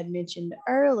that I had mentioned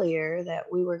earlier that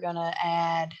we were going to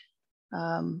add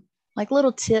like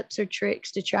little tips or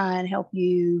tricks to try and help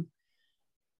you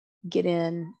get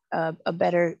in a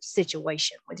better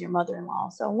situation with your mother-in-law.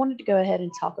 So I wanted to go ahead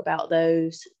and talk about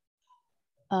those.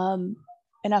 And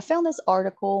I found this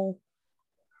article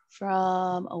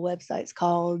from a website. It's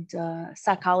called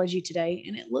Psychology Today,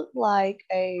 and it looked like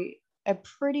a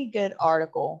pretty good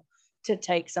article to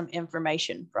take some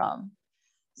information from.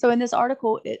 So in this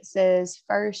article, it says,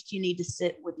 first, you need to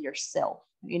sit with yourself.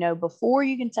 You know, before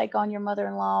you can take on your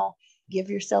mother-in-law, give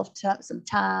yourself some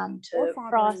time to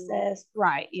process.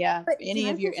 Right. Yeah. But any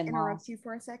of your in-laws. Interrupt you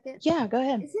for a second? Yeah, go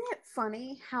ahead. Isn't it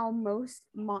funny how most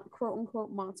quote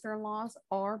unquote monster-in-laws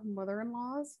are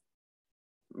mother-in-laws?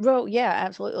 Well, yeah,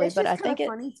 absolutely. It's but just I think it's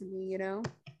funny to me, you know.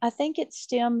 I think it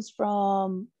stems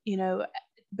from, you know,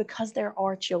 because there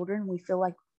are children, we feel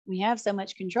like we have so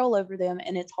much control over them,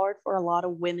 and it's hard for a lot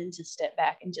of women to step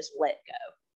back and just let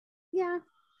go. Yeah.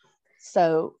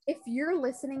 So if you're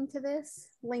listening to this,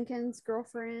 Lincoln's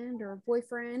girlfriend or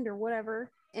boyfriend or whatever,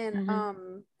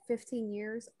 in 15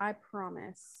 years, I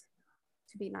promise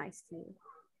to be nice to you.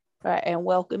 Right, and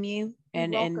welcome you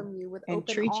and welcome you with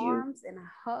open arms and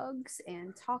hugs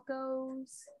and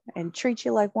tacos and treat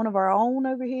you like one of our own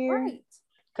over here. Right.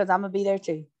 Because I'm gonna be there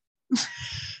too.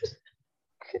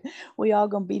 We all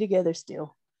gonna be together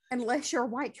still. Unless you're a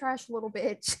white trash little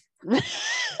bitch.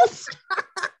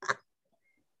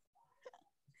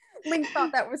 Link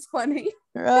thought that was funny.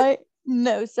 Right?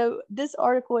 No. So this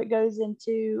article, it goes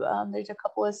into, there's a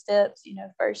couple of steps. You know,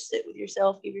 first sit with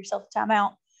yourself, give yourself time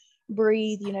out,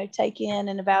 breathe, you know, take in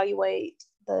and evaluate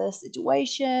the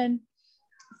situation,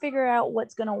 figure out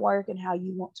what's going to work and how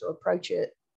you want to approach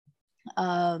it.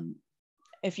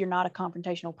 if you're not a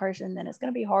confrontational person, then it's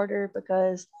going to be harder,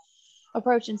 because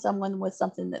approaching someone with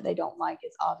something that they don't like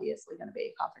is obviously going to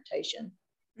be a confrontation.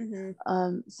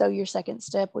 So your second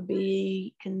step would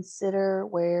be consider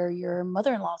where your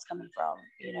mother-in-law is coming from.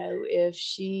 You know,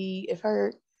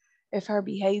 if her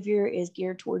behavior is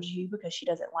geared towards you because she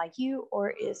doesn't like you,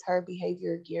 or is her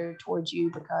behavior geared towards you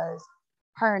because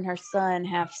her and her son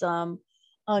have some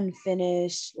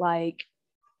unfinished like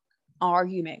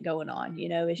argument going on? You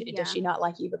know, does she not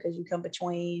like you because you come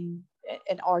between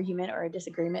an argument or a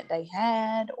disagreement they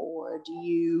had, or do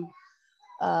you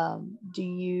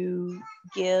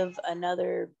give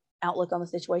another outlook on the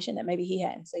situation that maybe he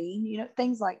hadn't seen? You know,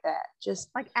 things like that. Just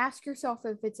like ask yourself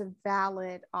if it's a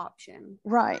valid option,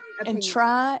 right? And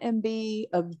try and be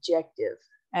objective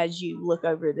as you look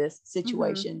over this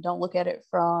situation. Don't look at it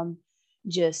from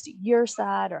just your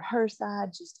side or her side.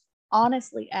 Just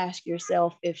honestly ask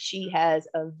yourself if she has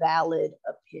a valid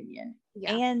opinion,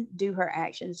 and do her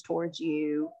actions towards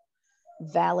you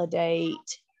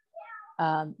validate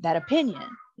that opinion.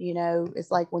 You know,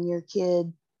 it's like when your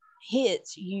kid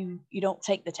hits you, you don't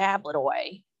take the tablet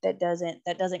away. That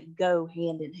doesn't go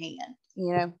hand in hand,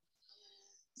 you know.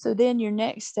 So then your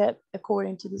next step,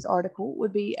 according to this article,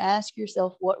 would be ask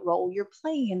yourself what role you're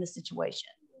playing in the situation.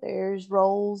 There's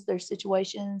roles, there's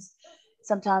situations.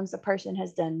 Sometimes the person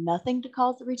has done nothing to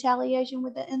cause the retaliation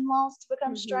with the in-laws to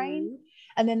become strained.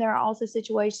 And then there are also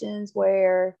situations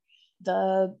where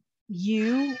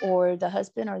you or the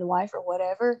husband or the wife or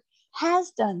whatever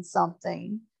has done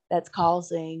something that's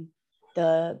causing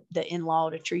the in-law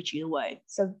to treat you the way.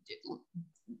 So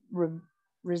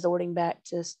resorting back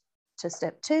to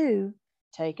step 2,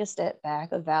 take a step back,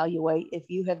 evaluate if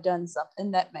you have done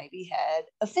something that maybe had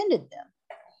offended them.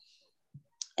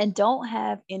 And don't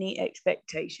have any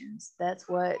expectations. That's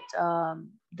what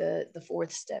the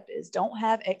fourth step is. Don't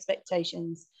have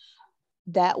expectations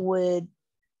that would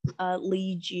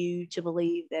lead you to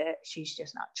believe that she's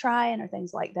just not trying or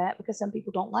things like that, because some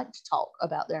people don't like to talk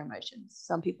about their emotions.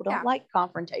 Some people don't like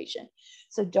confrontation.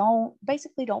 So don't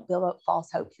build up false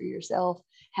hope for yourself.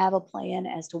 Have a plan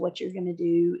as to what you're going to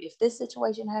do if this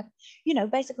situation happens. You know,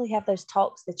 basically have those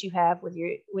talks that you have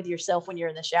with yourself when you're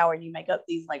in the shower, and you make up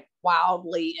these like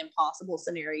wildly impossible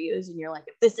scenarios, and you're like,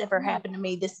 if this ever happened to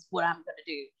me, this is what I'm going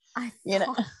to do. I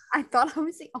thought I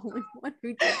was the only one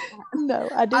who did that. No,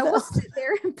 I do. I will sit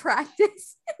there and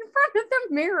practice in front of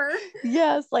the mirror.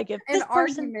 Yes, like if this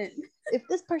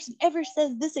person ever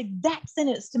says this exact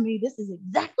sentence to me, this is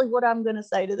exactly what I'm going to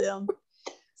say to them.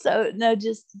 So no,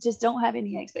 just don't have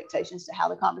any expectations to how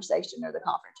the conversation or the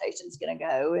confrontation is going to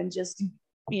go, and just,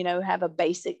 you know, have a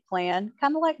basic plan,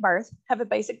 kind of like birth. Have a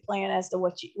basic plan as to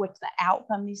what the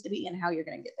outcome needs to be and how you're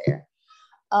going to get there.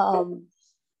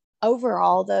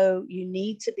 Overall, though, you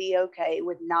need to be okay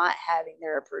with not having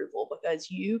their approval, because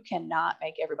you cannot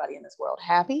make everybody in this world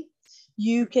happy.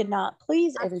 You cannot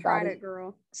please everybody. I've tried it,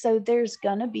 girl. So there's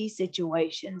going to be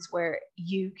situations where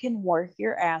you can work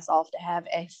your ass off to have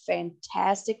a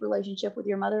fantastic relationship with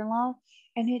your mother-in-law,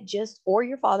 or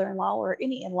your father-in-law or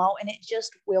any in-law, and it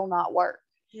just will not work.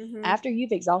 After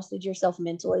you've exhausted yourself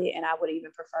mentally, and I would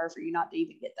even prefer for you not to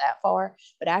even get that far,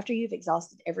 but after you've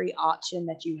exhausted every option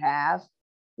that you have,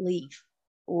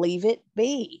 leave it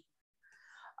be.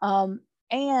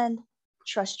 And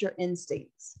trust your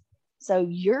instincts. So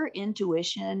your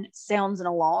intuition sounds an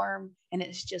alarm, and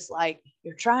it's just like,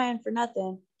 you're trying for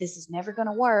nothing. This is never going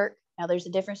to work. Now there's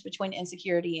a difference between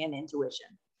insecurity and intuition.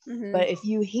 But if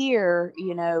you hear,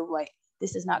 you know, like,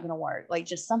 this is not going to work, like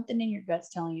just something in your gut's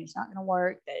telling you it's not going to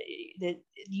work, that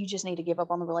you just need to give up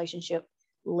on the relationship,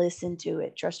 listen to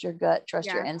it. Trust your gut,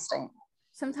 trust your instinct.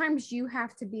 Sometimes you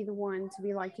have to be the one to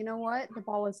be like, you know what, the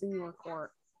ball is in your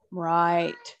court.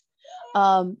 Right.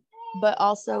 But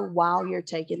also, while you're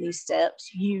taking these steps,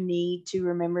 you need to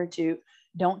remember to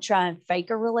don't try and fake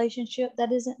a relationship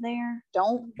that isn't there.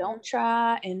 Don't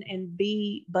try and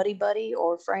be buddy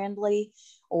or friendly,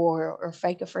 or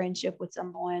fake a friendship with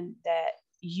someone that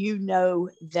you know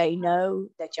they know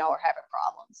that y'all are having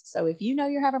problems. So if you know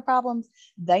you're having problems,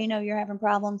 they know you're having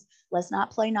problems. Let's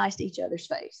not play nice to each other's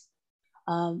face.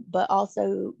 But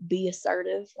also be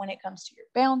assertive when it comes to your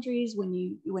boundaries,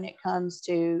 when it comes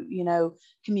to, you know,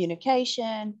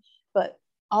 communication, but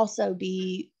also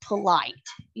be polite.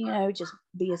 You know, just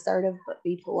be assertive, but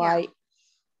be polite.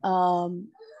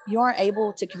 You aren't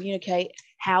able to communicate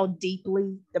how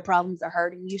deeply the problems are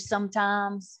hurting you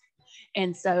sometimes,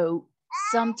 and so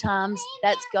sometimes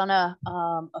that's gonna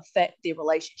affect the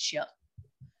relationship.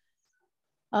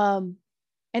 And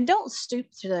don't stoop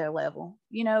to their level.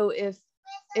 You know, if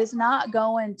it's not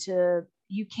going to,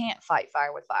 you can't fight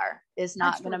fire with fire. It's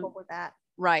not going to, with that.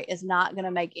 Right. It's not going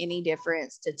to make any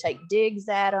difference to take digs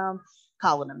at them,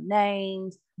 calling them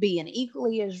names, being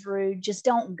equally as rude. Just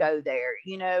don't go there.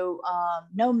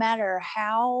 No matter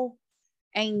how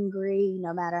angry,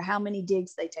 no matter how many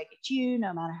digs they take at you,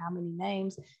 no matter how many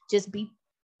names, just be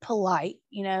polite,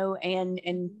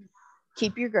 and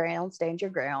keep your ground, stand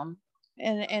your ground,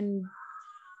 and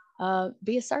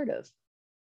be assertive.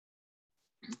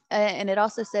 And it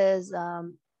also says,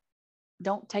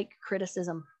 don't take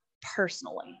criticism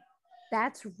personally.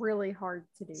 That's really hard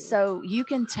to do. So you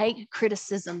can take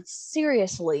criticism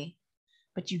seriously,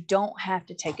 but you don't have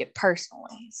to take it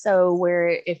personally. So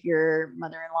where if your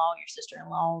mother-in-law, your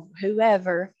sister-in-law,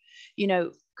 whoever,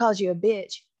 calls you a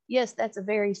bitch, yes, that's a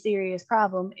very serious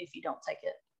problem if you don't take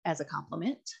it as a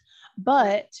compliment.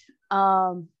 But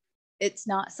it's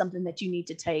not something that you need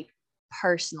to take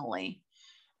personally.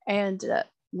 And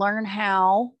learn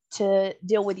how to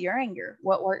deal with your anger.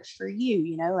 What works for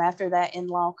you, after that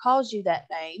in-law calls you that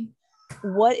name,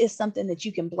 what is something that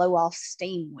you can blow off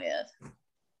steam with?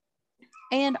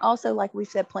 And also, like we've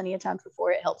said plenty of times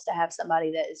before, it helps to have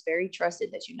somebody that is very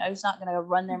trusted, that is not going to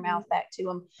run their mouth back to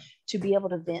them, to be able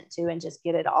to vent to and just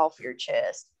get it off your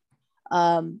chest.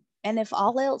 And if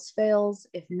all else fails,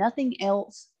 if nothing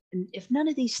else, if none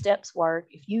of these steps work,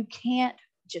 if you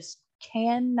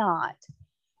cannot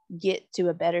get to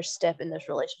a better step in this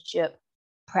relationship,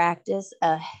 practice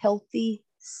a healthy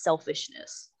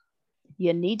selfishness.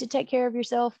 You need to take care of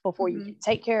yourself before you can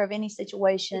take care of any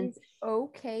situation. It's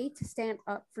okay to stand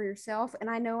up for yourself. And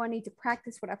I know I need to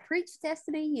practice what I preach,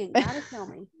 Destiny. You ain't got to tell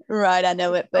me. Right, I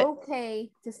know it. But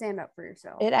okay to stand up for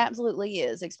yourself. It absolutely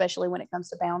is, especially when it comes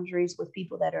to boundaries with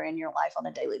people that are in your life on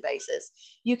a daily basis.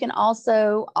 You can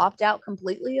also opt out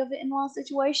completely of the in-law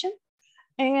situation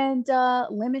and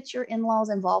limit your in-laws'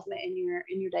 involvement in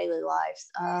your daily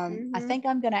lives. I think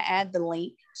I'm going to add the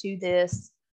link to this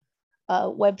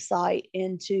website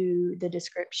into the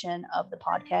description of the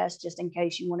podcast, just in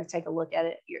case you want to take a look at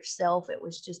it yourself. It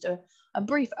was just a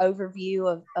brief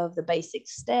overview of the basic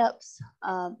steps,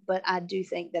 but I do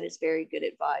think that it's very good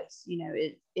advice.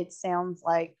 It sounds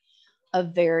like a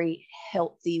very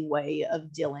healthy way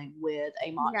of dealing with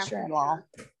a monster-in-law.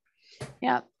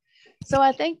 Yeah. So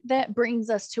I think that brings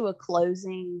us to a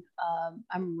closing.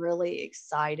 I'm really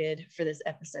excited for this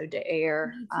episode to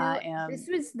air. This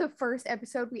was the first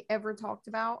episode we ever talked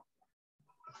about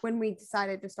when we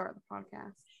decided to start the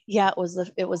podcast. Yeah, it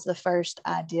was the first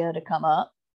idea to come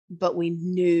up, but we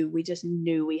just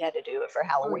knew we had to do it for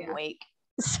Halloween week.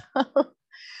 So,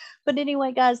 but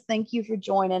anyway, guys, thank you for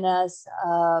joining us.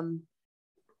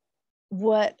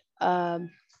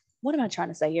 What am I trying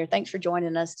to say here? Thanks for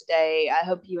joining us today. I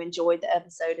hope you enjoyed the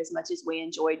episode as much as we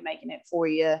enjoyed making it for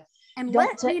you. And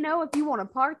let me know if you want a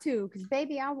part 2, because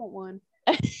baby, I want one.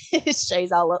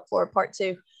 Shay's all up for a part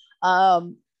 2.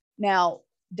 Now,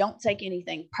 don't take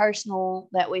anything personal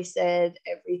that we said.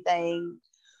 Everything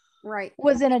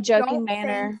was in a joking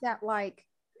manner. Think that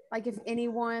like if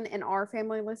anyone in our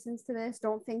family listens to this,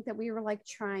 don't think that we were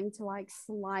trying to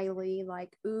slyly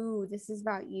ooh, this is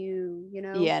about you,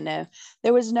 Yeah, no,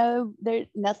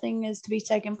 nothing is to be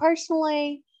taken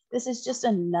personally. This is just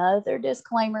another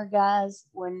disclaimer, guys.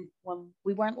 When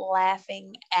we weren't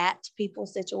laughing at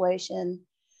people's situation,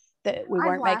 that we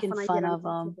weren't making fun of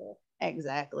them.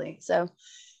 Exactly. So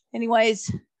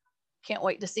anyways, can't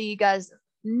wait to see you guys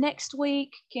next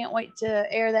week. Can't wait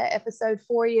to air that episode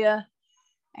for you.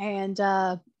 And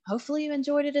hopefully you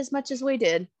enjoyed it as much as we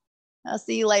did. I'll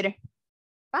see you later.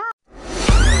 Bye.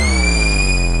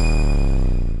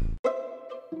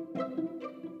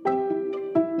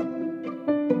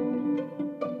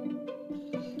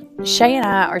 Shay and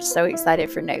I are so excited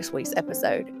for next week's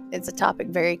episode. It's a topic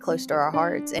very close to our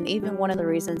hearts, and even one of the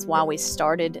reasons why we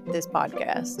started this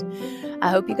podcast. I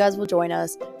hope you guys will join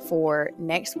us for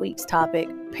next week's topic,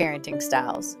 parenting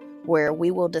styles, where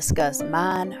we will discuss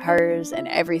mine, hers, and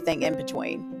everything in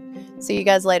between. See you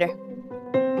guys later.